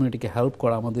হচ্ছে কমিউনিটিকে হেল্প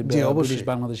করা, আমাদের ব্রিটিশ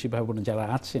বাংলাদেশি ভাই বোন যারা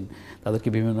আছেন তাদেরকে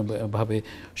বিভিন্নভাবে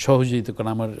সহযোগিতা করা।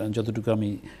 আমার যতটুকু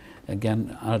আমি জ্ঞান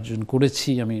অর্জন করেছি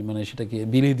আমি মানে সেটাকে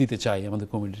বিলিয়ে দিতে চাই আমাদের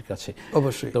কমিউনিটির কাছে।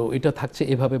 অবশ্যই। তো এটা থাকছে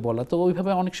এভাবে বলা। তো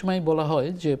ওইভাবে অনেক সময় বলা হয়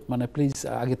যে মানে প্লিজ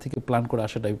আগে থেকে প্ল্যান করে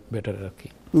আসাটাই বেটার আর কি।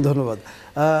 ধন্যবাদ।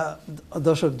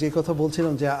 দর্শক, যে কথা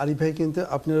বলছিলাম যে আরিফ ভাই কিন্তু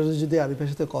আপনারা যদি আরিফ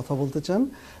ভাইয়ের সাথে কথা বলতে চান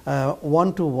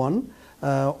 1-to-1,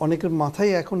 অনেকের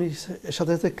মাথায় এখন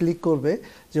সাথে সাথে ক্লিক করবে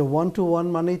যে 1-to-1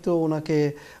 মানেই তো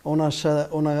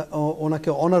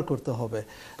ওনাকে অনার করতে হবে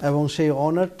এবং সেই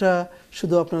অনারটা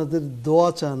শুধু আপনাদের দোয়া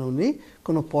চান, উনি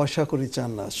কোনো পয়সা করি চান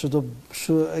না, শুধু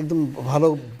একদম ভালো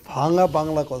ভাঙা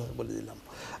বাংলা কথা বলে দিলাম।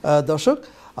 দর্শক,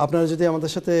 আপনারা যদি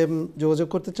আমাদের সাথে যোগাযোগ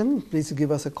করতে চান, please give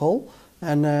us A call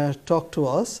and talk to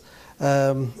us,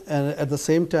 and at the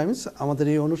same times আমাদের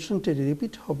এই অনুষ্ঠানটি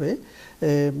রিপিট হবে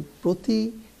প্রতি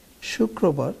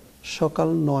শুক্রবার সকাল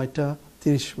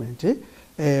 9:30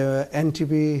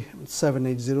 NTV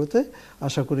 780-তে।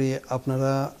 আশা করি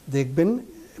আপনারা দেখবেন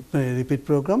রিপিট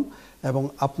প্রোগ্রাম, এবং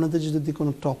আপনাদের যদি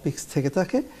কোনো টপিকস থেকে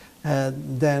থাকে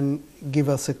then give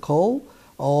us a call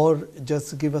or just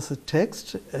give us a text,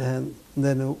 and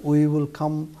then we will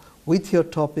come with your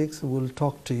topics, we will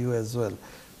talk to you as well.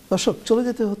 দর্শক, চলে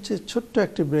যেতে হচ্ছে ছোট্ট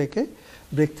একটি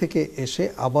ব্রেক থেকে এসে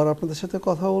আবার আপনাদের সাথে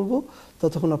কথা বলবো।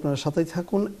 ততক্ষণ আপনারা সাথেই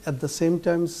থাকুন। At the same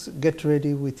Times get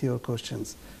ready with your questions.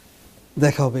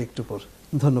 দেখা হবে একটু পর।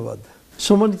 ধন্যবাদ।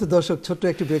 সম্মানিত দর্শক, ছোট্ট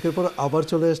একটি ব্রেকের পর আবার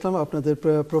চলে আসলাম আপনাদের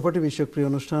প্রপার্টি বিষয়ক প্রিয়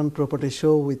অনুষ্ঠান প্রপার্টি শো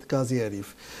উইথ কাজী আরিফ।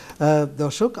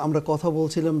 দর্শক, আমরা কথা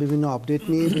বলছিলাম বিভিন্ন আপডেট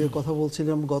নিয়ে, কথা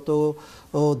বলছিলাম গত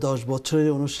 10 বছরের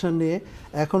অনুষ্ঠান নিয়ে।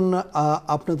 এখন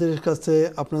আপনাদের কাছে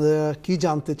আপনারা কি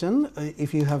জানতে চান? If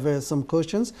you have some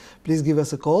questions, please give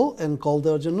us A call. And call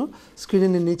দেওয়ার জন্য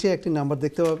স্ক্রিনের নিচে একটি নাম্বার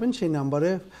দেখতে পাবেন, সেই নাম্বারে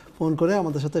ফোন করে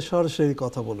আমাদের সাথে সরাসরি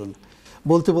কথা বলুন।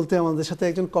 বলতে বলতে আমাদের সাথে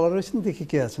একজন কলার রয়েছেন, দেখি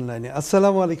কে আছেন লাইনে।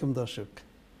 আসসালামু আলাইকুম দর্শক।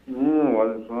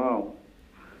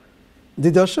 জি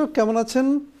দর্শক, কেমন আছেন?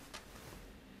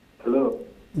 হ্যালো।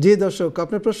 জি দর্শক,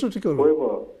 আপনার প্রশ্নটি করুন।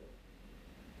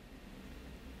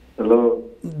 হ্যালো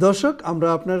দর্শক, আমরা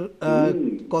আপনার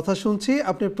কথা শুনছি,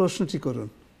 আপনি প্রশ্নটি করুন।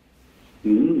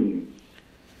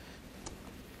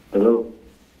 হ্যালো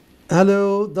হ্যালো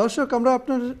দর্শক, আমরা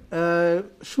আপনার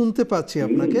শুনতে পাচ্ছি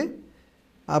আপনাকে,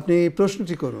 আপনি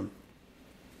প্রশ্নটি করুন।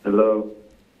 হ্যালো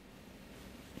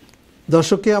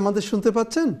দর্শককে আমাদের শুনতে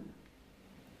পাচ্ছেন?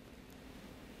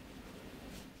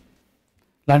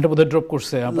 লাইনটা বোধহয় ড্রপ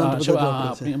করছে,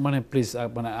 আপনি মানে প্লিজ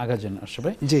মানে আগা যান আশরাফ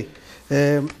ভাই। জি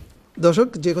দর্শক,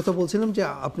 যে কথা বলছিলাম যে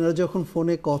আপনারা যখন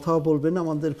ফোনে কথা বলবেন,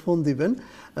 আমাদের ফোন দিবেন,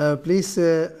 please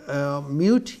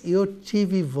mute your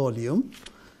TV volume,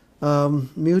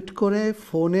 mute করে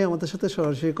ফোনে আমাদের সাথে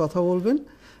সরাসরি কথা বলবেন।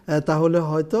 তাহলে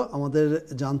হয়তো আমাদের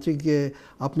যান্ত্রিক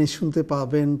আপনি শুনতে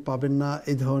পাবেন না,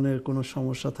 এই ধরনের কোনো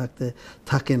সমস্যা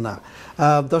থাকে না।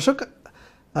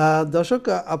 দর্শক,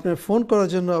 আপনার ফোন করার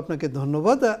জন্য আপনাকে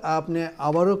ধন্যবাদ। আপনি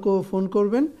আবারও ফোন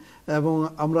করবেন এবং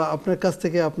আমরা আপনার কাছ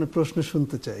থেকে আপনার প্রশ্ন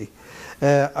শুনতে চাই।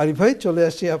 আরিফ ভাই, চলে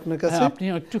আসছি আপনার কাছে। আপনি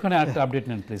একটুখানি একটা আপডেট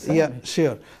নেন প্লিজ।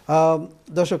 শিওর।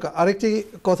 দর্শক, আরেকটি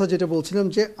কথা যেটা বলছিলাম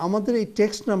যে আমাদের এই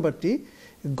টেক্সট নাম্বারটি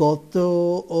গত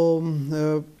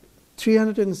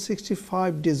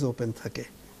 365 ডেজ ওপেন থাকে।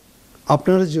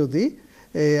 আপনারা যদি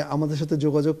আমাদের সাথে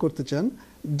যোগাযোগ করতে চান,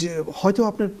 যে হয়তো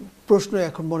আপনার প্রশ্ন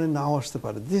এখন মনে নাও আসতে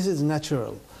পারে, this is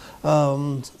natural,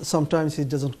 sometimes it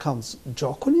doesn't comes,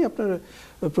 যখনই আপনার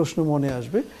প্রশ্ন মনে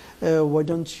আসবে, why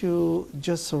don't you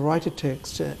just write a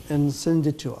text and send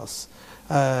it to us.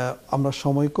 আমরা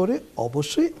সময় করে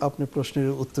অবশ্যই আপনার প্রশ্নের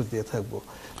উত্তর দিয়ে থাকবো,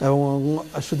 এবং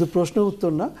শুধু প্রশ্নের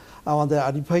উত্তর না, আমাদের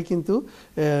আরিফ ভাই কিন্তু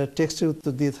টেক্সটের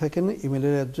উত্তর দিয়ে থাকেন,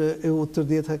 ইমেলের উত্তর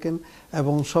দিয়ে থাকেন,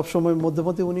 এবং সবসময় মধ্যে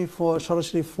মধ্যে উনি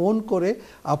সরাসরি ফোন করে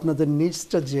আপনাদের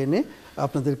নিডসটা জেনে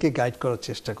আপনাদেরকে গাইড করার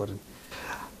চেষ্টা করেন।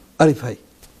 আরিফ ভাই,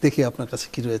 দেখি আপনার কাছে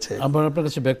কি রয়েছে। আবার আপনার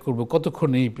কাছে ব্যাক করবো, কতক্ষণ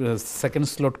এই সেকেন্ড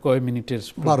স্লট কয় মিনিটের?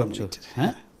 12 মিনিট।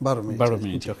 হ্যাঁ, 12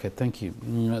 মিনিট। Okay, thank you.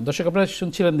 দর্শক, আপনারা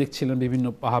শুনছিলেন, দেখছিলেন,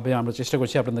 বিভিন্নভাবে আমরা চেষ্টা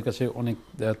করছি আপনাদের কাছে অনেক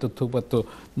তথ্যপাত্র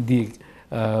দিয়ে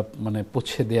মানে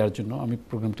পৌঁছে দেওয়ার জন্য। আমি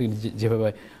প্রোগ্রামটি যেভাবে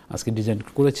আজকে ডিজাইন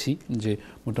করেছি, যে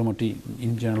মোটামুটি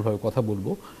ইন জেনারেলভাবে কথা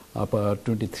বলবো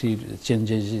 23-র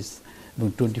চেঞ্জেস এবং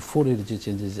 24-এর যে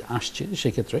চেঞ্জেস আসছে,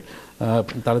 সেক্ষেত্রে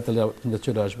তালে তালে আপনাদের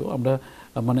চলে আসবো আমরা।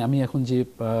 মানে আমি এখন যে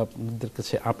আপনাদের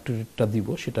কাছে আপডেটটা দিব,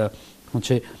 সেটা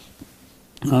হচ্ছে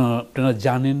আপনারা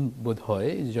জানেন বোধ হয়,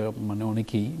 মানে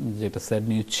অনেকেই, যে একটা স্যাড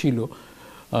নিউজ ছিল,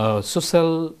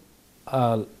 সোশ্যাল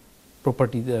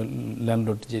প্রপার্টি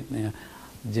ল্যান্ডলর্ড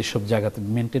যেসব জায়গাতে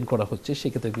মেনটেন করা হচ্ছে,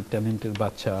 সেক্ষেত্রে একটি ট্যালেন্টের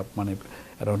বাচ্চা, মানে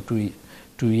অ্যারাউন্ড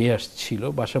 2 ইয়ার্স ছিল,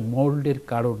 বাসা মোল্ডের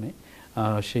কারণে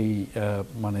সেই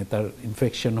মানে তার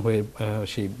ইনফেকশন হয়ে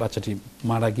সেই বাচ্চাটি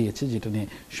মারা গিয়েছে, যেটা নিয়ে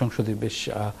সংসদে বেশ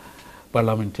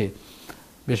পার্লামেন্টে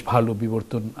বেশ ভালো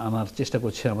বিবর্তন আনার চেষ্টা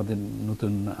করছে আমাদের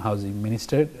নতুন হাউজিং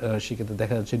মিনিস্টার। সেক্ষেত্রে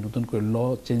দেখা যাচ্ছে নতুন করে ল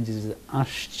চেঞ্জেস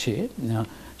আসছে,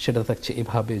 সেটা থাকছে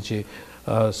এভাবে যে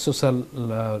সোশ্যাল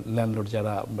ল্যান্ডলর্ড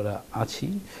যারা আমরা আছি,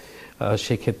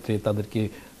 সেক্ষেত্রে তাদেরকে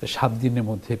 7 দিনের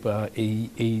মধ্যে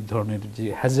এই ধরনের যে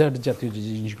হ্যাজার্ড জাতীয় যে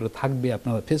জিনিসগুলো থাকবে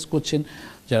আপনারা ফেস করছেন,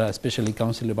 যারা স্পেশালি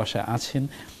কাউন্সিলের বাসায় আছেন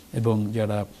এবং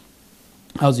যারা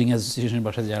হাউজিং অ্যাসোসিয়েশনের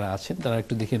বাসায় যারা আছেন, তারা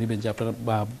একটু দেখে নেবেন যে আপনারা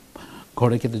বা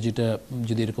ঘরের ক্ষেত্রে যেটা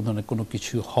যদি এরকম ধরনের কোনো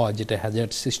কিছু হয় যেটা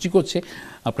হ্যাজার্ড সৃষ্টি করছে,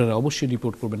 আপনারা অবশ্যই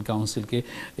রিপোর্ট করবেন কাউন্সিলকে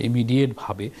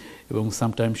ইমিডিয়েটভাবে। এবং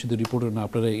সামটাইম শুধু রিপোর্টও না,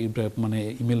 আপনারা মানে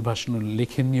ইমেল ভাষণ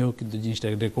লেখেন নিয়েও কিন্তু জিনিসটা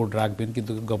রেকর্ড রাখবেন।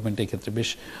 কিন্তু গভর্নমেন্ট এই ক্ষেত্রে বেশ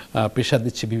প্রেশার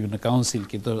দিচ্ছে বিভিন্ন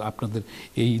কাউন্সিলকে, তো আপনাদের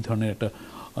এই ধরনের একটা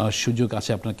সুযোগ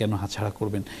আছে, আপনারা কেন হাতছাড়া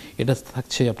করবেন? এটা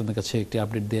থাকছে আপনাদের কাছে একটি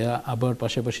আপডেট দেয়া। আবার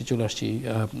পাশাপাশি চলে আসছি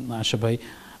আশা ভাই,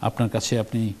 আপনার কাছে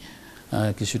আপনি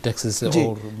কিছু টেক্সট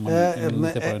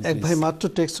এক ভাই মাত্র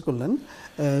টেক্সট করলেন,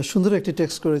 সুন্দর একটি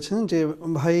টেক্সট করেছেন যে,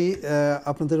 ভাই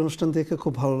আপনাদের অনুষ্ঠান দেখে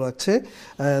খুব ভালো লাগছে,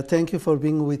 thank you for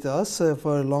being with us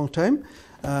for long time,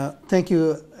 thank you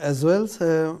as well,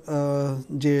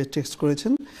 যে টেক্সট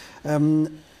করেছেন।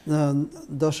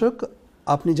 দর্শক,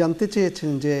 আপনি জানতে চেয়েছেন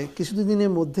যে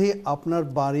কিছুদিনের মধ্যেই আপনার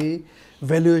বাড়ির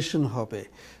ভ্যালুয়েশন হবে,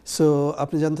 সো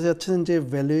আপনি জানতে চাচ্ছেন যে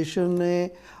ভ্যালুয়েশনে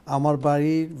আমার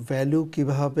বাড়ির ভ্যালু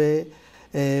কিভাবে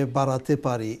বাড়াতে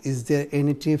পারি, is there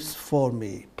any tips for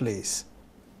me please?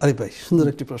 আরে ভাই, সুন্দর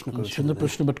একটি প্রশ্ন করেছেন। সুন্দর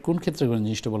প্রশ্ন, বাট কোন ক্ষেত্রে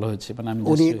জিনিসটা বলা হয়েছে? মানে আমি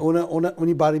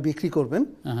উনি বাড়ি বিক্রি করবেন,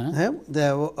 হ্যাঁ,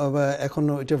 এখন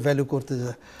এটা ভ্যালু করতে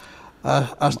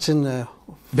আসছেন,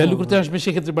 ভ্যালু করতে আসবে,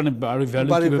 সেক্ষেত্রে মানে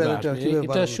ভ্যালু কিভাবে আসবে?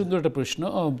 এটা সুন্দর একটা প্রশ্ন,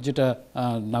 যেটা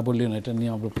না বললেন, এটা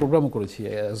নিয়ে আমরা প্রোগ্রামও করেছি।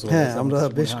 হ্যাঁ, আমরা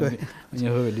বেশ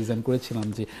যেভাবে ডিজাইন করেছিলাম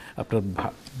যে আপনার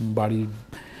বাড়ির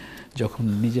যখন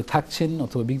নিজে থাকছেন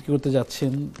অথবা বিক্রি করতে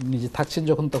যাচ্ছেন, নিজে থাকছেন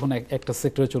যখন, তখন একটা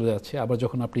সেক্টরে চলে যাচ্ছে, আবার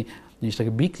যখন আপনি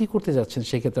জিনিসটাকে বিক্রি করতে যাচ্ছেন,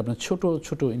 সেক্ষেত্রে আপনার ছোট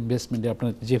ছোট ইনভেস্টমেন্টে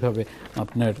আপনার যেভাবে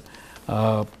আপনার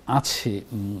আছে,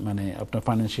 মানে আপনার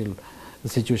ফাইন্যান্সিয়াল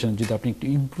সিচুয়েশন যদি আপনি একটু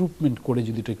ইমপ্রুভমেন্ট করে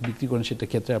যদি এটাকে বিক্রি করেন, সেটা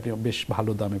ক্ষেত্রে আপনি বেশ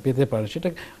ভালো দামে পেতে পারেন। সেটা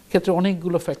ক্ষেত্রে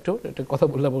অনেকগুলো ফ্যাক্টর, এটা কথা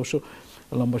বললে অবশ্য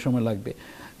লম্বা সময় লাগবে,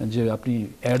 যে আপনি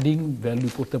অ্যাডিং ভ্যালু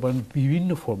করতে পারেন বিভিন্ন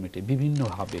ফরম্যাটে,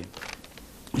 বিভিন্নভাবে।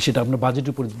 সেটা আপনার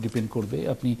বাজেটের উপর ডিপেন্ড করবে।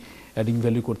 আপনি অ্যাডিং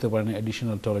ভ্যালু করতে পারেন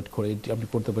অ্যাডিশনাল টয়লেট করে, আপনি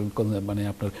করতে পারেন মানে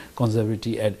আপনার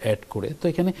কনজারভেটিভ অ্যাড করে। তো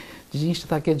এখানে যে জিনিসটা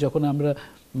থাকে, যখন আমরা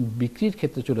বিক্রির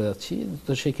ক্ষেত্রে চলে যাচ্ছি,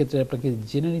 তো সেই ক্ষেত্রে আপনাকে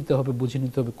জেনে নিতে হবে, বুঝে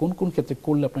নিতে হবে কোন কোন ক্ষেত্রে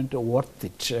করলে আপনার এটা ওয়ার্থ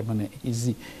ইট, মানে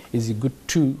ইজি গুড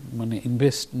টু মানে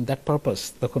ইনভেস্ট ইন দ্যাট পারপাস,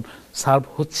 তখন সার্ভ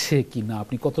হচ্ছে কি না,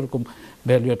 আপনি কত রকম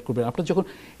ভ্যালু অ্যাড করবেন। আপনার যখন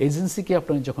এজেন্সিকে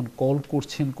আপনি যখন কল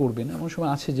করবেন, এমন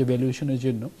সময় আছে যে ভ্যালুয়েশনের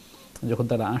জন্য যখন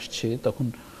তারা আসছে, তখন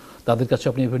তাদের কাছে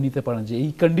আপনি এভাবে নিতে পারেন যে এই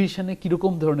কন্ডিশনে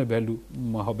কীরকম ধরনের ভ্যালু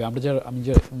হবে। আমি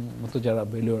যার মতো যারা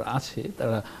ভ্যালুয়ার আছে,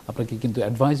 তারা আপনাকে কিন্তু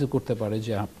অ্যাডভাইসও করতে পারে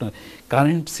যে আপনার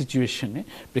কারেন্ট সিচুয়েশনে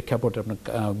প্রেক্ষাপটে আপনার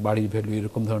বাড়ির ভ্যালু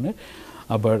এরকম ধরনের।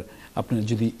 আবার আপনি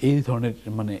যদি এই ধরনের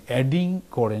মানে অ্যাডিং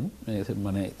করেন,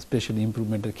 মানে স্পেশালি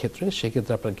ইমপ্রুভমেন্টের ক্ষেত্রে,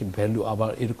 সেক্ষেত্রে আপনার কি ভ্যালু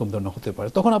আবার এরকম ধরনের হতে পারে।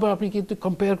 তখন আবার আপনি কিন্তু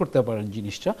কম্পেয়ার করতে পারেন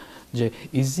জিনিসটা, যে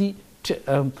easy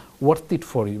worth it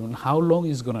for you and how long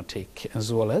is going to take as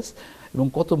well as এবং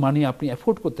কত মানি আপনি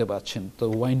অ্যাফোর্ড করতে পারছেন তো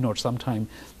ওয়াই নট সামটাইম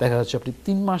দেখা যাচ্ছে আপনি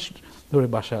 3 মাস ধরে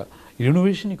বাসা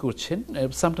রিনোভেশনই করছেন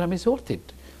সামটাইম ইজ ওয়ার্থ ইট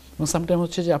এবং সামটাইম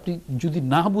হচ্ছে যে আপনি যদি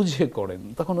না বুঝে করেন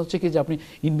তখন হচ্ছে কি যে আপনি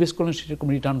ইনভেস্ট করেন সেরকম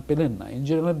রিটার্ন পেলেন না ইন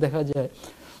জেনারেল দেখা যায়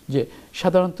যে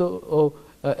সাধারণত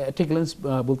টেকলেন্স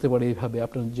বলতে পারে এইভাবে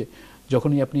আপনার যে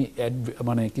যখনই আপনি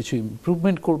মানে কিছু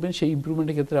ইমপ্রুভমেন্ট করবেন সেই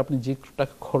ইমপ্রুভমেন্টের ক্ষেত্রে আপনি যে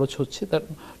টাকা খরচ হচ্ছে তার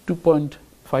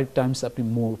 2.5 টাইমস আপনি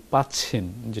মোর পাচ্ছেন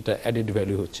যেটা অ্যাডেড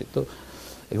ভ্যালু হচ্ছে তো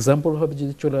এক্সাম্পলভাবে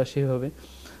যদি চলে আসে এভাবে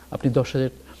আপনি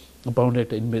 10,000 পাউন্ডের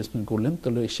একটা ইনভেস্টমেন্ট করলেন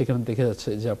তাহলে সেখানে দেখা যাচ্ছে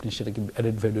যে আপনি সেটাকে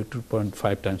অ্যাডেড ভ্যালু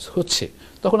 2.5 টাইমস হচ্ছে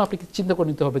তখন আপনাকে চিন্তা করে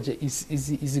নিতে হবে যে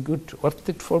is good worth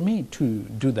it for me to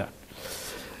do that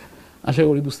আশা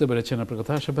করি বুঝতে পেরেছেন আপনার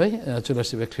কথা আশা ভাই চলে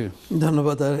আসছি ব্যাক টু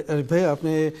ধন্যবাদ আরিফ ভাই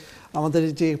আপনি আমাদের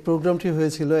যে প্রোগ্রামটি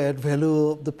হয়েছিল add value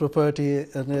of the property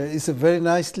it's a very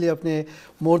nicely আপনি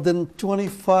মোর দেন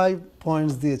 25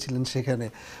 পয়েন্টস দিয়েছিলেন সেখানে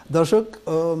দর্শক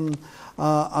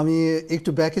আমি একটু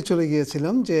ব্যাকে চলে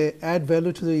গিয়েছিলাম যে add value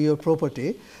to your property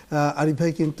Arif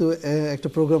ভাই কিন্তু একটা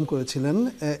প্রোগ্রাম করেছিলেন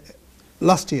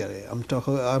last year.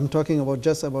 I'm talking about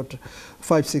just about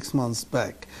 5-6 months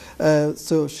back.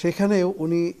 So সেখানে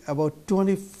উনি about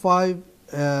 25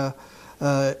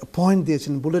 point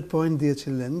দিয়েছিলেন bullet point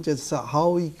দিয়েছিলেন যে how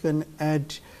we can add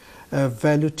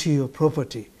value to your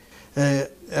property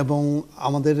এবং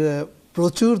আমাদের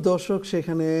প্রচুর দর্শক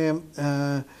সেখানে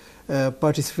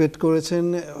পার্টিসিপেট করেছেন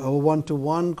ওয়ান টু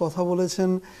ওয়ান কথা বলেছেন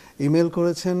ইমেল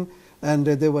করেছেন and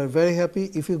they were very happy.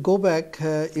 If you go back,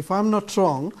 if I'm not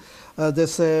wrong,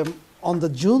 this on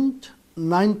the June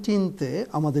 19th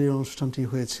আমাদের এই অনুষ্ঠানটি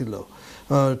হয়েছিল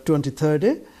 23rd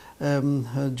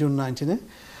জুন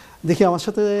 19 দেখি আমার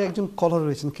সাথে একজন কলার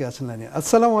রয়েছেন কে আছেন লাইনে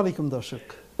আসসালামু আলাইকুম দর্শক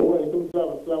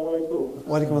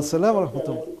ওয়ালাইকুম আসসালাম ওয়া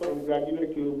রাহমাতুল্লাহ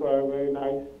congratulate you for a very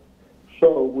nice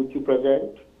show which you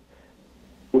present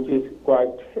which is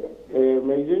quite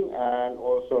amazing and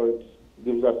also it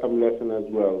gives us some lesson as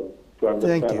well to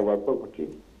understand about property.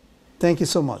 Thank you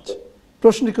so much.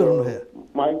 প্রশ্নটি করুন ভাইয়া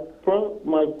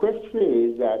My question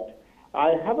is that I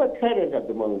have a tenant at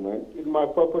the moment in my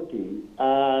property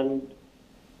and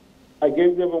I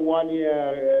gave them a 1-year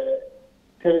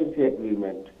tenancy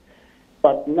agreement.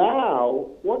 But now,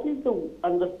 what is the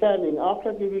understanding after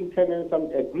giving tenants some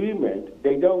agreement,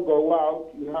 they don't go out,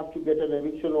 you have to get an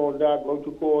eviction order, go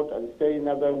to court and stay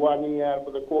another 1 year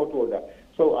for the court order.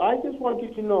 So I just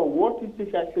wanted to know what is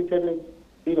this actually tenant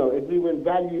agreement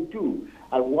value to,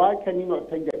 and why can you not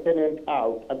take the tenant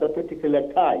out at the particular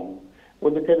time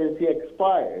when the tenancy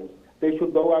expires? They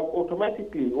should go out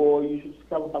automatically, or you should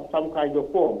have some kind of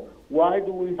form. Why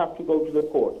do we have to go to the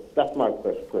court? That's my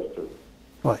first question.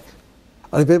 Right.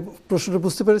 Arif ভাই প্রশ্নটা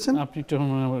বুঝতে পেরেছেন আপনি একটু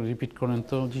repeat করেন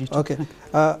তো জিনিসটা ওকে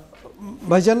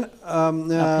ভাইজান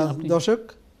দর্শক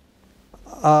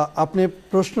আপনি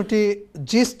প্রশ্নটি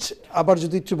জিস্ট আবার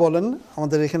যদি একটু বলেন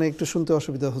আমাদের এখানে একটু শুনতে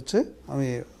অসুবিধা হচ্ছে আমি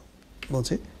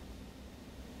বলছি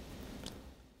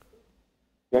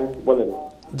বলেন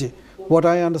জি what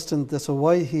I understand that's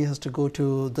why he has to go to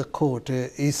the court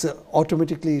is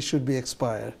automatically should be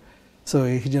expired so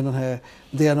he don't have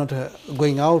they are not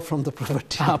going out from the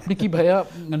property আপনি কি ভাইয়া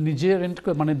নিজে রেন্ট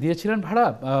মানে দিয়েছিলেন ভাড়া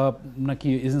নাকি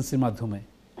এজেন্সির মাধ্যমে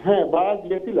হ্যাঁ ভাড়া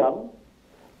দিয়েছিলাম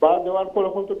ভাড়া দেওয়ার পর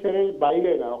এখন তো ট্রেনের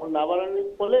বাইরে না এখন না বাড়ানোর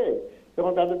ফলে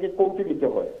তখন তাদেরকে কমতে দিতে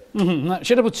হয় না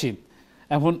সেটা বুঝছি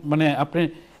এখন মানে আপনি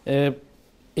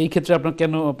এই ক্ষেত্রে আপনার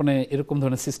কেন মানে এরকম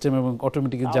ধরনের সিস্টেম এবং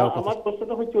অটোমেটিক যাওয়ার কথা আমার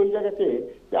প্রশ্নটা হচ্ছে ওই জায়গাতে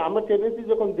যে আমরা টেনেন্সি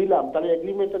যখন দিলাম তাহলে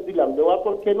এগ্রিমেন্টটা দিলাম দেওয়ার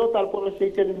পর কেন তারপরে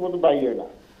সেই টেনেন্সির মধ্যে বাইরে না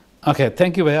ওকে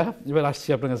থ্যাংক ইউ ভাইয়া এবার আসছি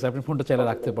আপনার কাছে আপনি ফোনটা চাইলে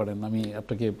রাখতে পারেন আমি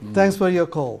আপনাকে thanks for your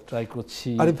call try করছি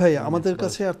আরিফ ভাই আমাদের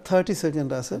কাছে আর 30 সেকেন্ড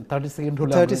আছে 30 সেকেন্ড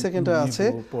হলো 30 সেকেন্ড আছে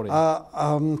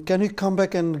can you come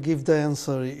back end give the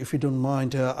answer if you don't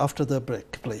mind after the break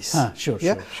please হ্যাঁ শিওর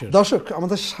দর্শক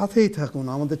আমাদের সাথেই থাকুন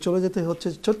আমাদের চলে যেতে হচ্ছে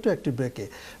ছোট্ট একটি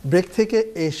ব্রেক থেকে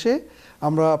এসে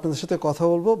আমরা আপনাদের সাথে কথা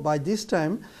বলবো বাই দিস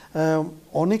টাইম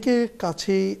অনেকের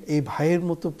কাছেই এই ভাইয়ের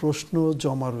মতো প্রশ্ন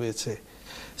জমা রয়েছে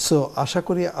সো আশা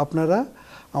করি আপনারা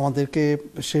আমাদেরকে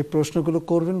সেই প্রশ্নগুলো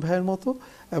করবেন ভাইয়ের মতো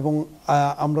এবং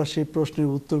আমরা সেই প্রশ্নের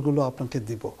উত্তরগুলো আপনাকে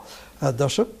দিব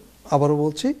দর্শক আবারও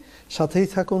বলছি সাথেই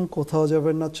থাকুন কোথাও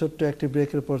যাবেন না ছোট্ট একটি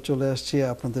ব্রেকের পর চলে আসছি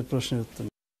আপনাদের প্রশ্নের উত্তর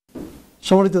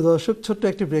সম্মানিত দর্শক ছোট্ট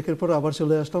একটি ব্রেকের পর আবার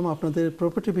চলে আসলাম আপনাদের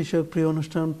প্রপার্টি বিষয়ক প্রিয়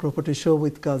অনুষ্ঠান প্রপার্টি শো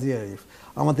উইথ কাজী আরিফ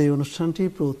আমাদের এই অনুষ্ঠানটি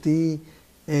প্রতি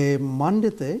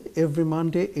মানডেতে এভরি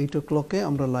মানডে 8 o'clock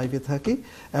আমরা লাইভে থাকি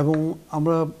এবং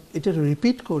আমরা এটা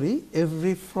রিপিট করি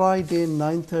every Friday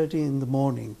 9:30 in the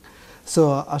morning so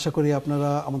আশা করি আপনারা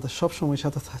আমাদের সব সময়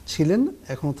সাথে ছিলেন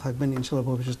এখনও থাকবেন ইনশাআল্লাহ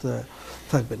ভবিষ্যতে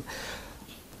থাকবেন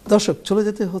দর্শক চলে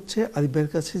যেতে হচ্ছে আরিফ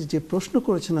ভাইয়ের কাছে, যে প্রশ্ন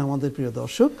করেছেন আমাদের প্রিয়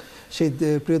দর্শক, সেই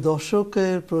প্রিয়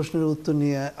দর্শকের প্রশ্নের উত্তর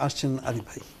নিয়ে আসছেন আরিফ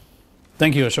ভাই।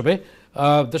 থ্যাংক ইউ আশরাফ ভাই।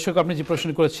 দর্শক আপনি যে প্রশ্ন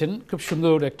করেছেন খুব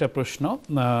সুন্দর একটা প্রশ্ন,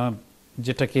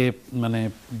 যেটাকে মানে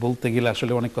বলতে গেলে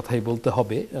আসলে অনেক কথাই বলতে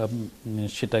হবে।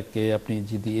 সেটাকে আপনি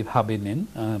যদি এভাবে নেন,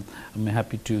 I am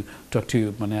happy to talk to you,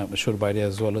 মানে শোর বাইরে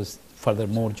অ্যাজ ওয়েল অ্যাজ ফার্দার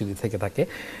মোর যদি থেকে থাকে।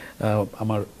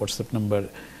 আমার হোয়াটসঅ্যাপ নাম্বার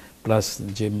প্লাস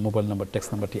যে মোবাইল নাম্বার, টেক্সট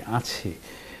নাম্বারটি আছে,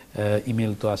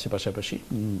 ইমেল তো আছে পাশাপাশি,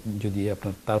 যদি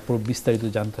আপনার তারপর বিস্তারিত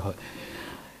জানতে হয়।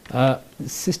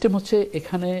 সিস্টেম হচ্ছে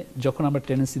এখানে যখন আমরা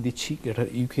টেনেন্সি দিচ্ছি এটা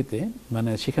ইউকেতে,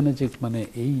 মানে সেখানে যে মানে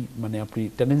এই মানে আপনি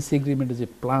টেনেন্সি এগ্রিমেন্টে যে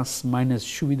প্লাস মাইনাস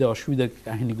সুবিধা অসুবিধার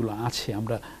কাহিনীগুলো আছে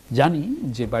আমরা জানি।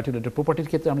 যে বায়োটেরিটরি প্রপার্টির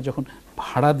ক্ষেত্রে আমরা যখন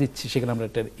ভাড়া দিচ্ছি সেখানে আমরা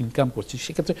একটা ইনকাম করছি,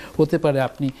 সেক্ষেত্রে হতে পারে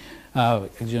আপনি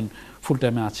একজন ফুল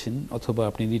টাইমে আছেন, অথবা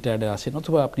আপনি রিটায়ার্ডে আছেন,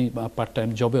 অথবা আপনি পার্ট টাইম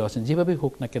জবে আছেন, যেভাবেই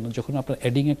হোক না কেন, যখন আপনার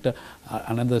অ্যাডিং একটা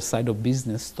আনাদার সাইড অফ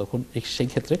বিজনেস, তখন সেই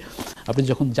ক্ষেত্রে আপনি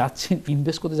যখন যাচ্ছেন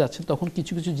ইনভেস্ট করতে যাচ্ছেন, তখন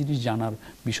কিছু কিছু জিনিস জানার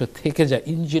বিষয় থেকে যায়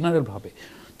ইন জেনারেলভাবে।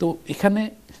 তো এখানে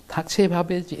থাকছে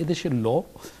এভাবে যে এদেশের ল,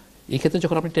 এক্ষেত্রে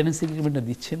যখন আপনি টেনেন্সি এগ্রিমেন্টটা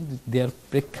দিচ্ছেন, দেওয়ার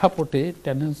প্রেক্ষাপটে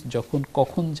টেনেন্স যখন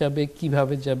কখন যাবে,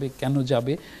 কিভাবে যাবে, কেন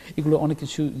যাবে, এগুলো অনেক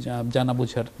কিছু জানা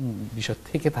বোঝার বিষয়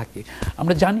থেকে থাকে।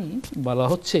 আমরা জানি, বলা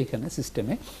হচ্ছে এখানে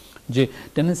সিস্টেমে যে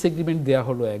টেনেন্সি এগ্রিমেন্ট দেওয়া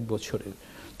হলো 1 বছরের,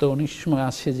 তো অনেক সময়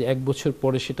আসে যে 1 বছর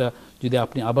পরে সেটা যদি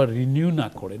আপনি আবার রিনিউ না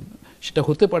করেন, সেটা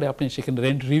হতে পারে আপনি সেখানে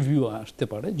রেন্ট রিভিউ আসতে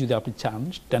পারে, যদি আপনি চান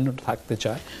টেনেন্ট থাকতে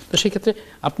চায়। তো সেক্ষেত্রে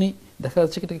আপনি দেখা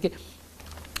যাচ্ছে এটাকে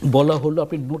বলা হলো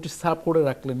আপনি নোটিশ সার্ভ করে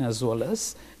রাখলেন অ্যাজ ওয়েল অ্যাজ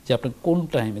যে আপনার কোন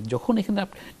টাইমে যখন এখানে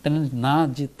আপনি টেনেন্ট না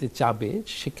যেতে চাবে,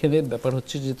 সেখানে ব্যাপার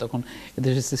হচ্ছে যে তখন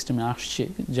এদেশের সিস্টেমে আসছে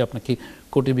যে আপনাকে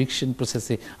কোর্ট এভিকশন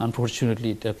প্রসেসে আনফর্চুনেটলি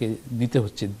এটাকে নিতে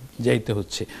হচ্ছে, যাইতে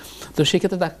হচ্ছে। তো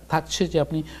সেক্ষেত্রে থাকছে যে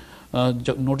আপনি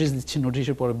নোটিশ দিচ্ছেন,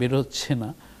 নোটিশের পরে বের হচ্ছে না,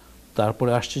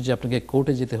 তারপরে আসছে যে আপনাকে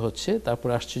কোর্টে যেতে হচ্ছে,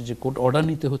 তারপরে আসছে যে কোর্ট অর্ডার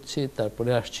নিতে হচ্ছে, তারপরে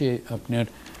আসছে আপনার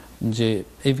যে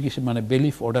এভিকেশন মানে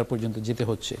বেলিফ অর্ডার পর্যন্ত যেতে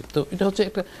হচ্ছে। তো এটা হচ্ছে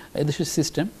একটা এদেশের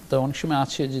সিস্টেম। তো অনেক সময়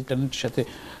আছে যে টেনেন্টের সাথে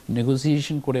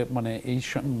নেগোসিয়েশন করে মানে এই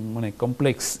মানে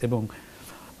কমপ্লেক্স এবং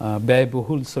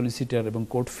ব্যয়বহুল সলিসিটার এবং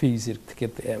কোর্ট ফিজের থেকে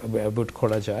অ্যাভয়েড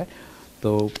করা যায়।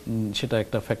 তো সেটা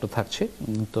একটা ফ্যাক্টর থাকছে।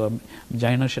 তো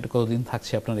জানি না সেটা কতদিন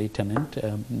থাকছে আপনার এই টেনেন্ট।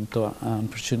 তো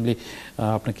আনফর্চুনেটলি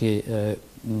আপনাকে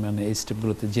মানে এই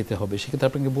স্টেপগুলোতে যেতে হবে। সেক্ষেত্রে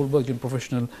আপনাকে বলবো একজন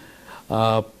প্রফেশনাল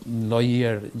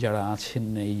লয়ার যারা আছেন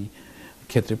এই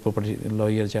ক্ষেত্রে, প্রপার্টি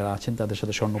লয়ার যারা আছেন, তাদের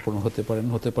সাথে স্বর্ণপূর্ণ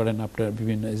হতে পারেন আপনার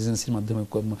বিভিন্ন এজেন্সির মাধ্যমে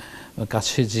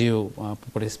কাছে যেও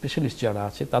প্রপার্টি স্পেশালিস্ট যারা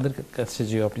আছে তাদের কাছে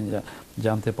যেও আপনি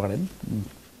জানতে পারেন।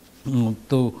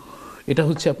 তো এটা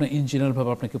হচ্ছে আপনার ইন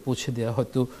জেনারেলভাবে আপনাকে পৌঁছে দেওয়া।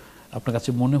 হয়তো আপনার কাছে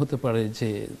মনে হতে পারে যে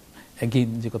অ্যাগেইন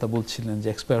যে কথা বলছিলেন যে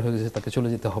এক্সপায়ার হয়ে গেছে তাকে চলে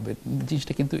যেতে হবে,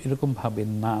 জিনিসটা কিন্তু এরকমভাবে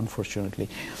না আনফর্চুনেটলি।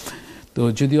 তো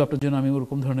যদিও আপনার জন্য আমি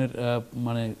ওরকম ধরনের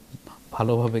মানে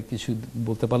ভালোভাবে কিছু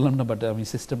বলতে পারলাম না, বাট আমি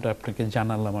সিস্টেমটা আপনাকে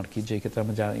জানালাম আর কি, যে ক্ষেত্রে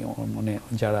আমরা জানি মানে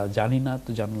যারা জানি না তো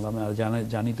জানলাম, আর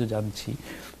জানি তো জানছি,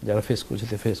 যারা ফেস করছে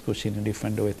তো ফেস করছি ইন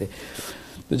ডিফারেন্ট ওয়েতে।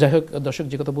 তো যাই হোক দর্শক,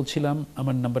 যে কথা বলছিলাম,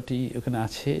 আমার নাম্বারটি ওখানে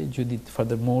আছে, যদি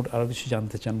ফার্দার মোর আরও কিছু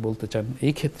জানতে চান, বলতে চান,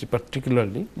 এই ক্ষেত্রে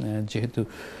পার্টিকুলারলি যেহেতু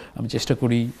আমি চেষ্টা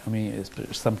করি, আমি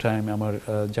সামটাইম আমার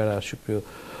যারা সুপ্রিয়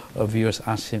ভিউয়ার্স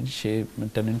আসেন, সে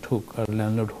টেনেন্ট হোক আর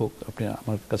ল্যান্ডলর্ড হোক, আপনি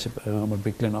আমার কাছে আমার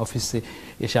ব্রিকল্যান্ড অফিসে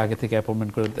এসে আগে থেকে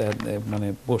অ্যাপয়েন্টমেন্ট করে মানে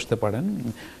বসতে পারেন।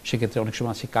 সেক্ষেত্রে অনেক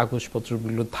সময় আছে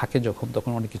কাগজপত্রগুলো থাকে যখন,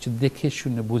 তখন অনেক কিছু দেখে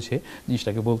শুনে বুঝে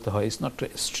জিনিসটাকে বলতে হয়। It's not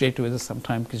straight way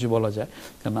sometime কিছু বলা যায়,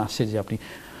 কারণ আসে যে আপনি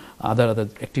আদার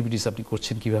অ্যাক্টিভিটিস আপনি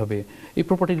করছেন কীভাবে, এই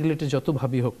প্রপার্টি রিলেটেড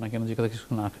যতভাবেই হোক না কেন, যে কথা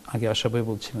কিছুক্ষণ আগে আশরাফ ভাই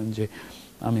বলছিলেন যে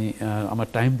আমি আমার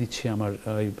টাইম দিচ্ছি আমার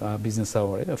business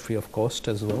আওয়ারে free of cost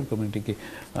as well, কমিউনিটিকে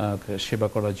সেবা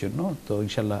করার জন্য। তো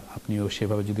ইনশাল্লাহ আপনিও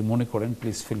সেভাবে যদি মনে করেন,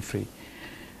 please feel free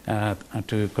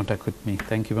to contact with me.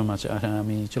 Thank you very much.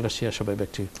 আমি চলে আসছি সবাই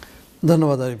ব্যাক টু।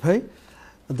 ধন্যবাদ আরিফ ভাই।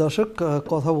 দর্শক,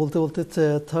 কথা বলতে বলতে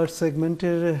থার্ড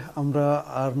সেগমেন্টের আমরা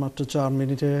আর মাত্র 4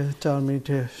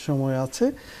 মিনিটে সময় আছে।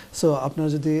 সো আপনারা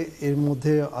যদি এর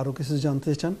মধ্যে আরও কিছু জানতে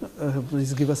চান,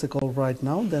 please give us A call right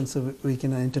now, then so we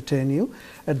can entertain you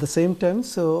at the same time.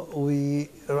 So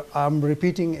I am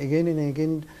repeating again and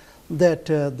again that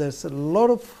that's a lot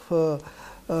of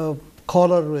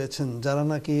কলার রয়েছেন যারা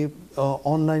নাকি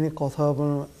অনলাইনে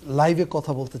লাইভে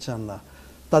কথা বলতে চান না,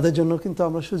 তাদের জন্য কিন্তু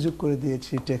আমরা সুযোগ করে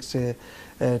দিয়েছি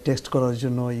টেক্সট করার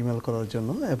জন্য, ইমেল করার জন্য,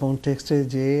 এবং টেক্সটে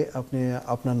যে আপনি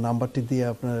আপনার নাম্বারটি দিয়ে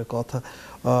আপনার কথা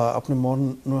আপনি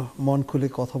মন খুলে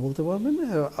কথা বলতে পারবেন,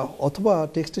 অথবা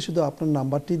টেক্সটে শুধু আপনার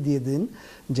নাম্বারটি দিয়ে দিন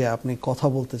যে আপনি কথা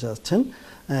বলতে চাচ্ছেন।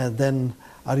 দেন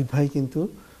আরিফ ভাই কিন্তু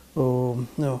ও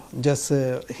জাস্ট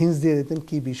হিন্টস দিয়ে দিতেন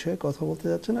কি বিষয়ে কথা বলতে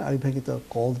যাচ্ছেন, আরিফ ভাই কিন্তু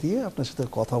কল দিয়ে আপনার সাথে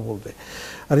কথা বলবে।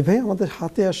 আরিফ ভাই, আমাদের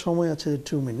হাতে আর সময় আছে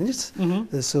 2 মিনিটস,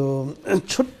 সো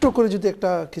ছোট্ট করে যদি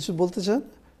একটা কিছু বলতে চান।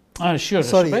 Sure,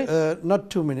 Sorry, right? not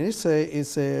 2 minutes.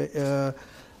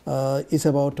 It's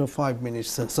about 5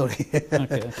 minutes. Sorry.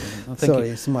 Okay. Thank Sorry,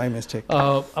 you. it's my mistake.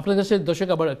 আপনার কাছে দর্শক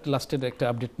আবার একটা লাস্টের একটা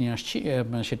আপডেট নিয়ে আসছি।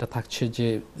 সেটা থাকছে যে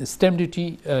স্ট্যাম্প ডিউটি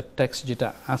ট্যাক্স যেটা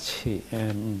আছে,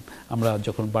 আমরা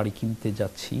যখন বাড়ি কিনতে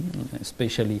যাচ্ছি,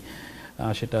 স্পেশালি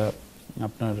সেটা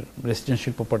আপনার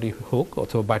রেসিডেন্সিয়াল প্রপার্টি হোক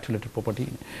অথবা বাই টু লেটের প্রপার্টি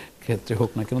ক্ষেত্রে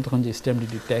হোক না কেন, তখন যে স্ট্যাম্প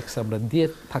ডিউটি ট্যাক্স আমরা দিয়ে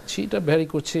থাকছি, এটা ভ্যারি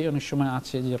করছে। অনেক সময়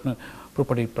আছে যে আপনার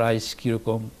প্রপার্টির প্রাইস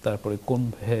কীরকম, তারপরে কোন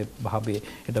ভাবে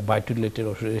এটা বাই টু লেটের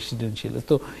রেসিডেন্সিয়াল।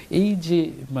 তো এই যে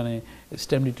মানে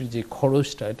স্ট্যাম্প ডিউটির যে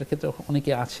খরচটা, এটার ক্ষেত্রে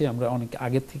অনেকে আছে আমরা অনেক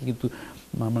আগের থেকে কিন্তু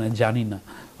মানে জানি না।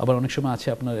 আবার অনেক সময় আছে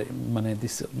আপনার মানে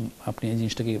আপনি এই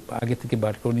জিনিসটাকে আগে থেকে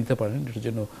বার করে নিতে পারেন, এটার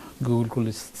জন্য গুগল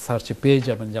করলে সার্চে পেয়ে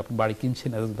যাবেন যে আপনি বাড়ি কিনছেন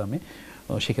এত দামে,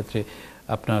 সেক্ষেত্রে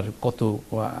আপনার কত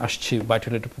আসছে, বাই টু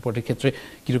লেট প্রপার্টির ক্ষেত্রে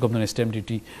কীরকম ধরনের স্ট্যাম্প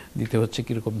ডিউটি দিতে হচ্ছে,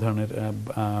 কীরকম ধরনের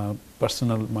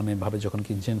পার্সোনাল মানে ভাবে যখন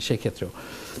কিনছেন সেক্ষেত্রেও।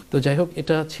 তো যাই হোক,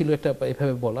 এটা ছিল একটা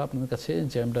এভাবে বলা আপনাদের কাছে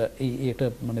যে আমরা এটা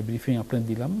মানে ব্রিফিং আপনাদের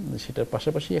দিলাম। সেটার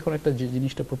পাশাপাশি এখন একটা যে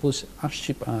জিনিসটা প্রপোজ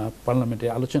আসছে পার্লামেন্টে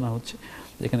আলোচনা হচ্ছে,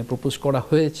 যেখানে প্রপোজ করা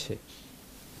হয়েছে,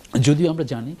 যদিও আমরা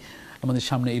জানি আমাদের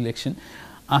সামনে ইলেকশন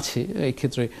আছে, এই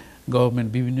ক্ষেত্রে গভর্নমেন্ট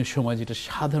বিভিন্ন সময় যেটা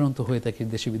সাধারণত হয়ে থাকে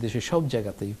দেশে বিদেশে সব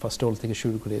জায়গাতেই, ফার্স্ট অল থেকে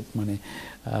শুরু করে মানে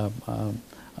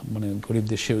মানে গরিব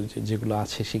দেশেও যেগুলো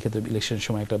আছে, সেক্ষেত্রে ইলেকশনের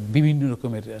সময় একটা বিভিন্ন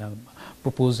রকমের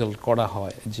প্রপোজাল করা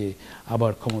হয় যে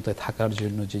আবার ক্ষমতায় থাকার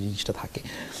জন্য যে জিনিসটা থাকে।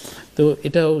 তো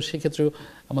এটাও সেক্ষেত্রেও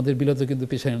আমাদের বিলত কিন্তু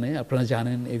পেছনে নেই। আপনারা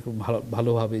জানেন এরকম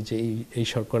ভালোভাবে যে এই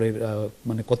সরকারের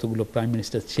মানে কতগুলো প্রাইম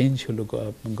মিনিস্টার চেঞ্জ হলো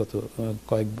গত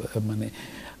কয়েক মানে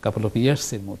কাপল অফ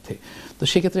ইয়ার্সের মধ্যে। তো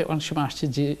সেক্ষেত্রে অনেক সময় আসছে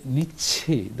যে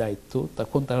নিচ্ছে দায়িত্ব,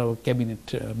 তখন তারা ক্যাবিনেট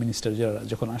মিনিস্টার যারা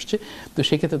যখন আসছে, তো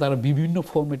সেক্ষেত্রে তারা বিভিন্ন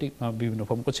ফর্মেটে বিভিন্ন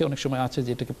ফর্ম করছে। অনেক সময় আছে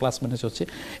যে এটাকে প্লাস মাইনাস হচ্ছে।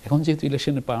 এখন যেহেতু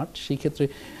ইলেকশনের পার্ট, সেই ক্ষেত্রে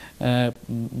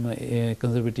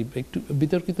কনজারভেটিভ একটু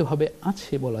বিতর্কিতভাবে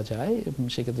আছে বলা যায়,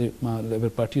 সেক্ষেত্রে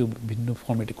লেবার পার্টিও ভিন্ন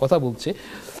ফর্মেটে কথা বলছে।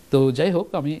 তো যাই হোক,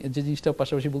 আমি যে জিনিসটা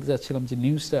পাশাপাশি বলতে চাচ্ছিলাম, যে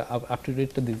নিউজটা আপ টু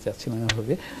ডেটটা দিতে চাচ্ছিলাম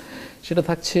এভাবে, সেটা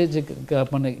থাকছে যে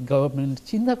মানে গভর্নমেন্ট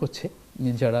চিন্তা করছে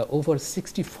যারা ওভার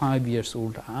 65 ইয়ার্স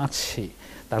ওল্ড আছে,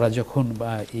 তারা যখন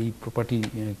বা এই প্রপার্টি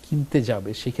কিনতে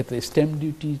যাবে, সেক্ষেত্রে stamp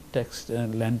duty tax,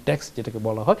 land tax যেটাকে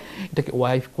বলা হয়, এটাকে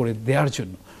ওয়াইভ করে দেওয়ার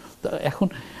জন্য। তো এখন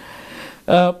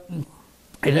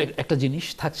এটা একটা জিনিস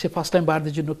থাকছে ফার্স্ট টাইম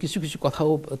বারদের জন্য, কিছু কিছু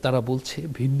কথাও তারা বলছে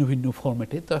ভিন্ন ভিন্ন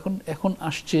ফরম্যাটে। তো এখন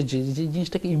আসছে যে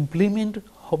জিনিসটাকে ইমপ্লিমেন্ট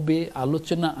হবে,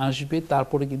 আলোচনা আসবে,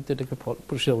 তারপরে কিন্তু এটাকে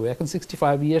ফলপ্রসূ হবে। এখন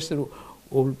 65 ইয়ার্সের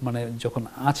ওল্ড মানে যখন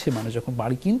আছে, মানে যখন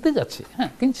বাড়ি কিনতে যাচ্ছে, হ্যাঁ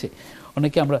কিনছে,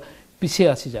 অনেকে আমরা পিছিয়ে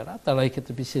আছি যারা, তারা এই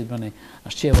ক্ষেত্রে পিছিয়ে মানে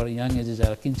আসছে। আবার ইয়াং এজে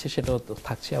যারা কিনছে সেটাও তো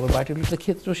থাকছে। আবার বায়োটেলের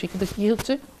ক্ষেত্রেও সেক্ষেত্রে কী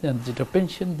হচ্ছে, যেটা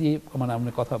পেনশন দিয়ে মানে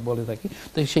আমরা কথা বলে থাকি,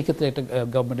 তো সেই ক্ষেত্রে একটা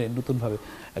গভর্নমেন্টের নতুনভাবে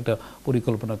একটা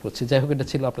পরিকল্পনা করছে। যাই হোক, এটা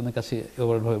ছিল আপনাদের কাছে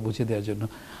ওভারভাবে বুঝিয়ে দেওয়ার জন্য।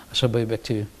 আশরাফ ভাই, ব্যাক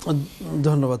টু ইউ।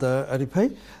 ধন্যবাদ আরিফ ভাই।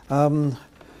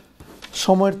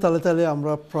 সময়ের তালে তালে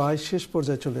আমরা প্রায় শেষ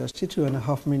পর্যায়ে চলে আসছি,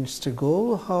 2.5 minutes to go।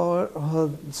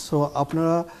 সো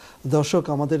আপনারা দর্শক,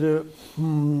 আমাদের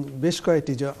বেশ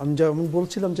কয়েকটি, আমি যেমন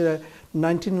বলছিলাম যে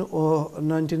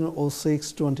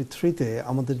 1906-23-তে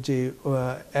আমাদের যে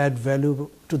add value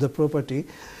to the property,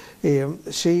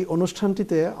 সেই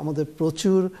অনুষ্ঠানটিতে আমাদের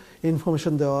প্রচুর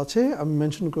ইনফরমেশন দেওয়া আছে। আমি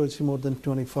মেনশন করেছি মোর দ্যান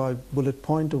 25 বুলেট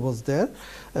পয়েন্ট ওয়াজ দেয়ার।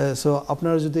 সো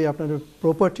আপনারা যদি আপনাদের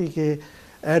প্রপার্টিকে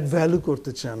অ্যাড ভ্যালু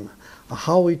করতে চান,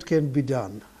 how it can be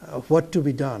done, what to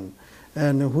be done,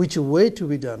 and which way to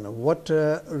be done, what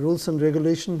rules and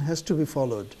regulation has to be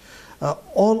followed,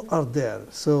 all are there.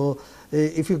 So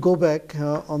if you go back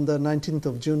on the 19th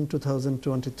of June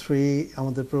 2023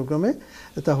 আমাদের প্রোগ্রামে,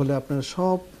 তাহলে আপনারা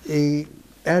সব এই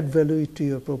add value to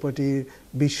your প্রপার্টির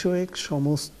বিষয়ক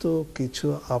সমস্ত কিছু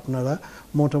আপনারা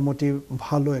মোটামুটি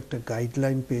ভালো একটা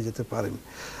গাইডলাইন পেয়ে যেতে পারেন।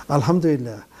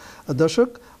 আলহামদুলিল্লাহ। দর্শক,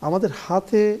 আমাদের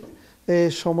হাতে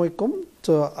সময় কম,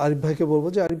 তো আরিফ ভাইকে বলবো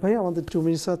যে আরিফ ভাই, আমাদের 2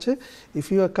 minutes আছে। If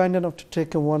you R kind enough to take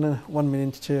 1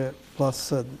 minute plus,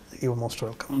 you R most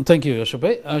welcome. Thank you Ashraf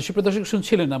ভাই। সুপ্রিয় দর্শক,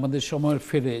 শুনছিলেন আমাদের সময়ের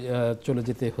ফেরে চলে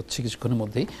যেতে হচ্ছে কিছুক্ষণের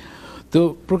মধ্যেই। তো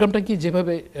প্রোগ্রামটা কি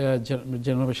যেভাবে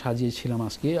সাজিয়েছিলাম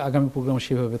আজকে, আগামী প্রোগ্রাম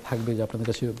সেভাবে থাকবে, যে আপনাদের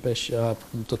কাছে বেশ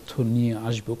তথ্য নিয়ে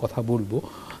আসবো, কথা বলবো,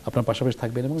 আপনার পাশাপাশি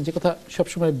থাকবেন। এবং যে কথা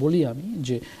সবসময় বলি আমি,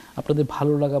 যে আপনাদের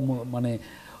ভালো লাগা মানে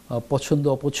পছন্দ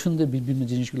অপছন্দের বিভিন্ন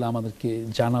জিনিসগুলো আমাদেরকে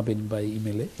জানাবেন বা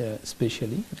ইমেলে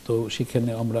স্পেশালি। তো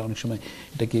সেখানে আমরা অনেক সময়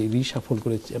এটাকে রিসাফল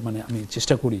করে মানে আমি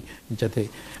চেষ্টা করি যাতে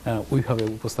ওইভাবে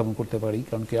উপস্থাপন করতে পারি,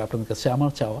 কারণ কি আপনাদের কাছে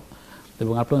আমার চাওয়া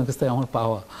এবং আপনাদের কাছ থেকে আমার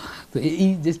পাওয়া। তো এই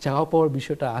যে চাওয়া পাওয়ার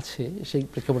বিষয়টা আছে, সেই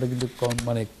প্রেক্ষাপটে কিন্তু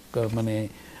মানে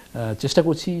চেষ্টা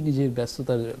করছি নিজের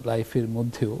ব্যস্ততার লাইফের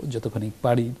মধ্যেও যতখানি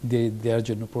পারি দেওয়ার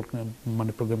জন্য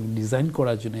প্রোগ্রাম ডিজাইন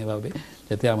করার জন্য এভাবে,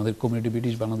 যাতে আমাদের কমিউনিটি,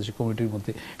 ব্রিটিশ বাংলাদেশি কমিউনিটির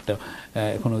মধ্যে একটা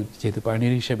এখনও যেহেতু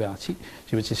পাইনিয়ার হিসেবে আছি,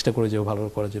 সেভাবে চেষ্টা করে যাবো ভালো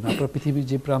করার জন্য। আপনারা পৃথিবীর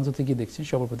যে প্রান্ত থেকে দেখছেন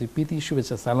সবার প্রতি প্রীতি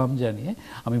শুভেচ্ছা সালাম জানিয়ে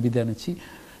আমি বিদায় নিচ্ছি।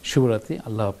 শুভরাত্রি,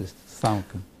 আল্লাহ হাফিজ, আসসালামু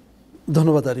আলাইকুম।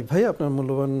 ধন্যবাদ আরিফ ভাই আপনার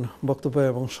মূল্যবান বক্তব্য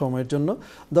এবং সময়ের জন্য।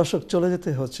 দর্শক,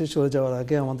 চলে যাওয়ার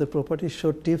আগে আমাদের প্রপার্টি শো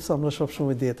টিপস আমরা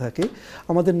সবসময় দিয়ে থাকি।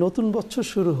 আমাদের নতুন বছর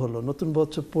শুরু হলো, নতুন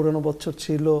বছর, পুরনো বছর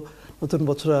ছিল, নতুন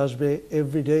বছর আসবে,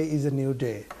 every day is a new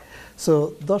day. So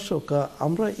দর্শক,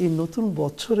 আমরা এই নতুন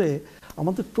বছরে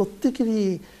আমাদের প্রত্যেকেরই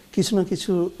কিছু না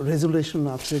কিছু রেজুলেশন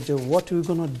আছে যে what we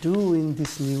gonna do in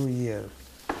this new year,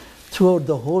 throughout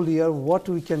the whole year, what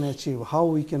we can achieve, how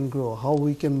we can grow, how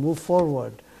we can move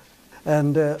forward.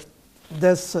 And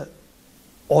there's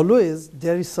always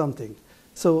there is something.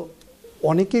 So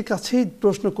অনেকের কাছেই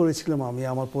প্রশ্ন করেছিলাম আমি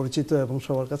আমার পরিচিত এবং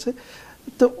সবার কাছে,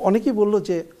 তো অনেকেই বলল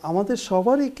যে আমাদের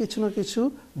সবারই কিছু না কিছু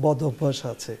বদ অভ্যাস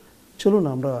আছে। চলুন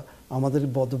আমরা আমাদের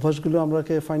বদ অভ্যাসগুলো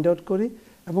আমরাকে ফাইন্ড আউট করি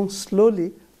এবং স্লোলি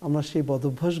আমরা সেই বদ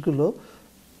অভ্যাসগুলো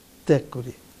ত্যাগ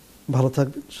করি। ভালো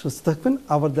থাকবেন, সুস্থ থাকবেন,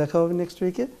 আবার দেখা হবে নেক্সট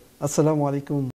উইকে। আসসালামু আলাইকুম।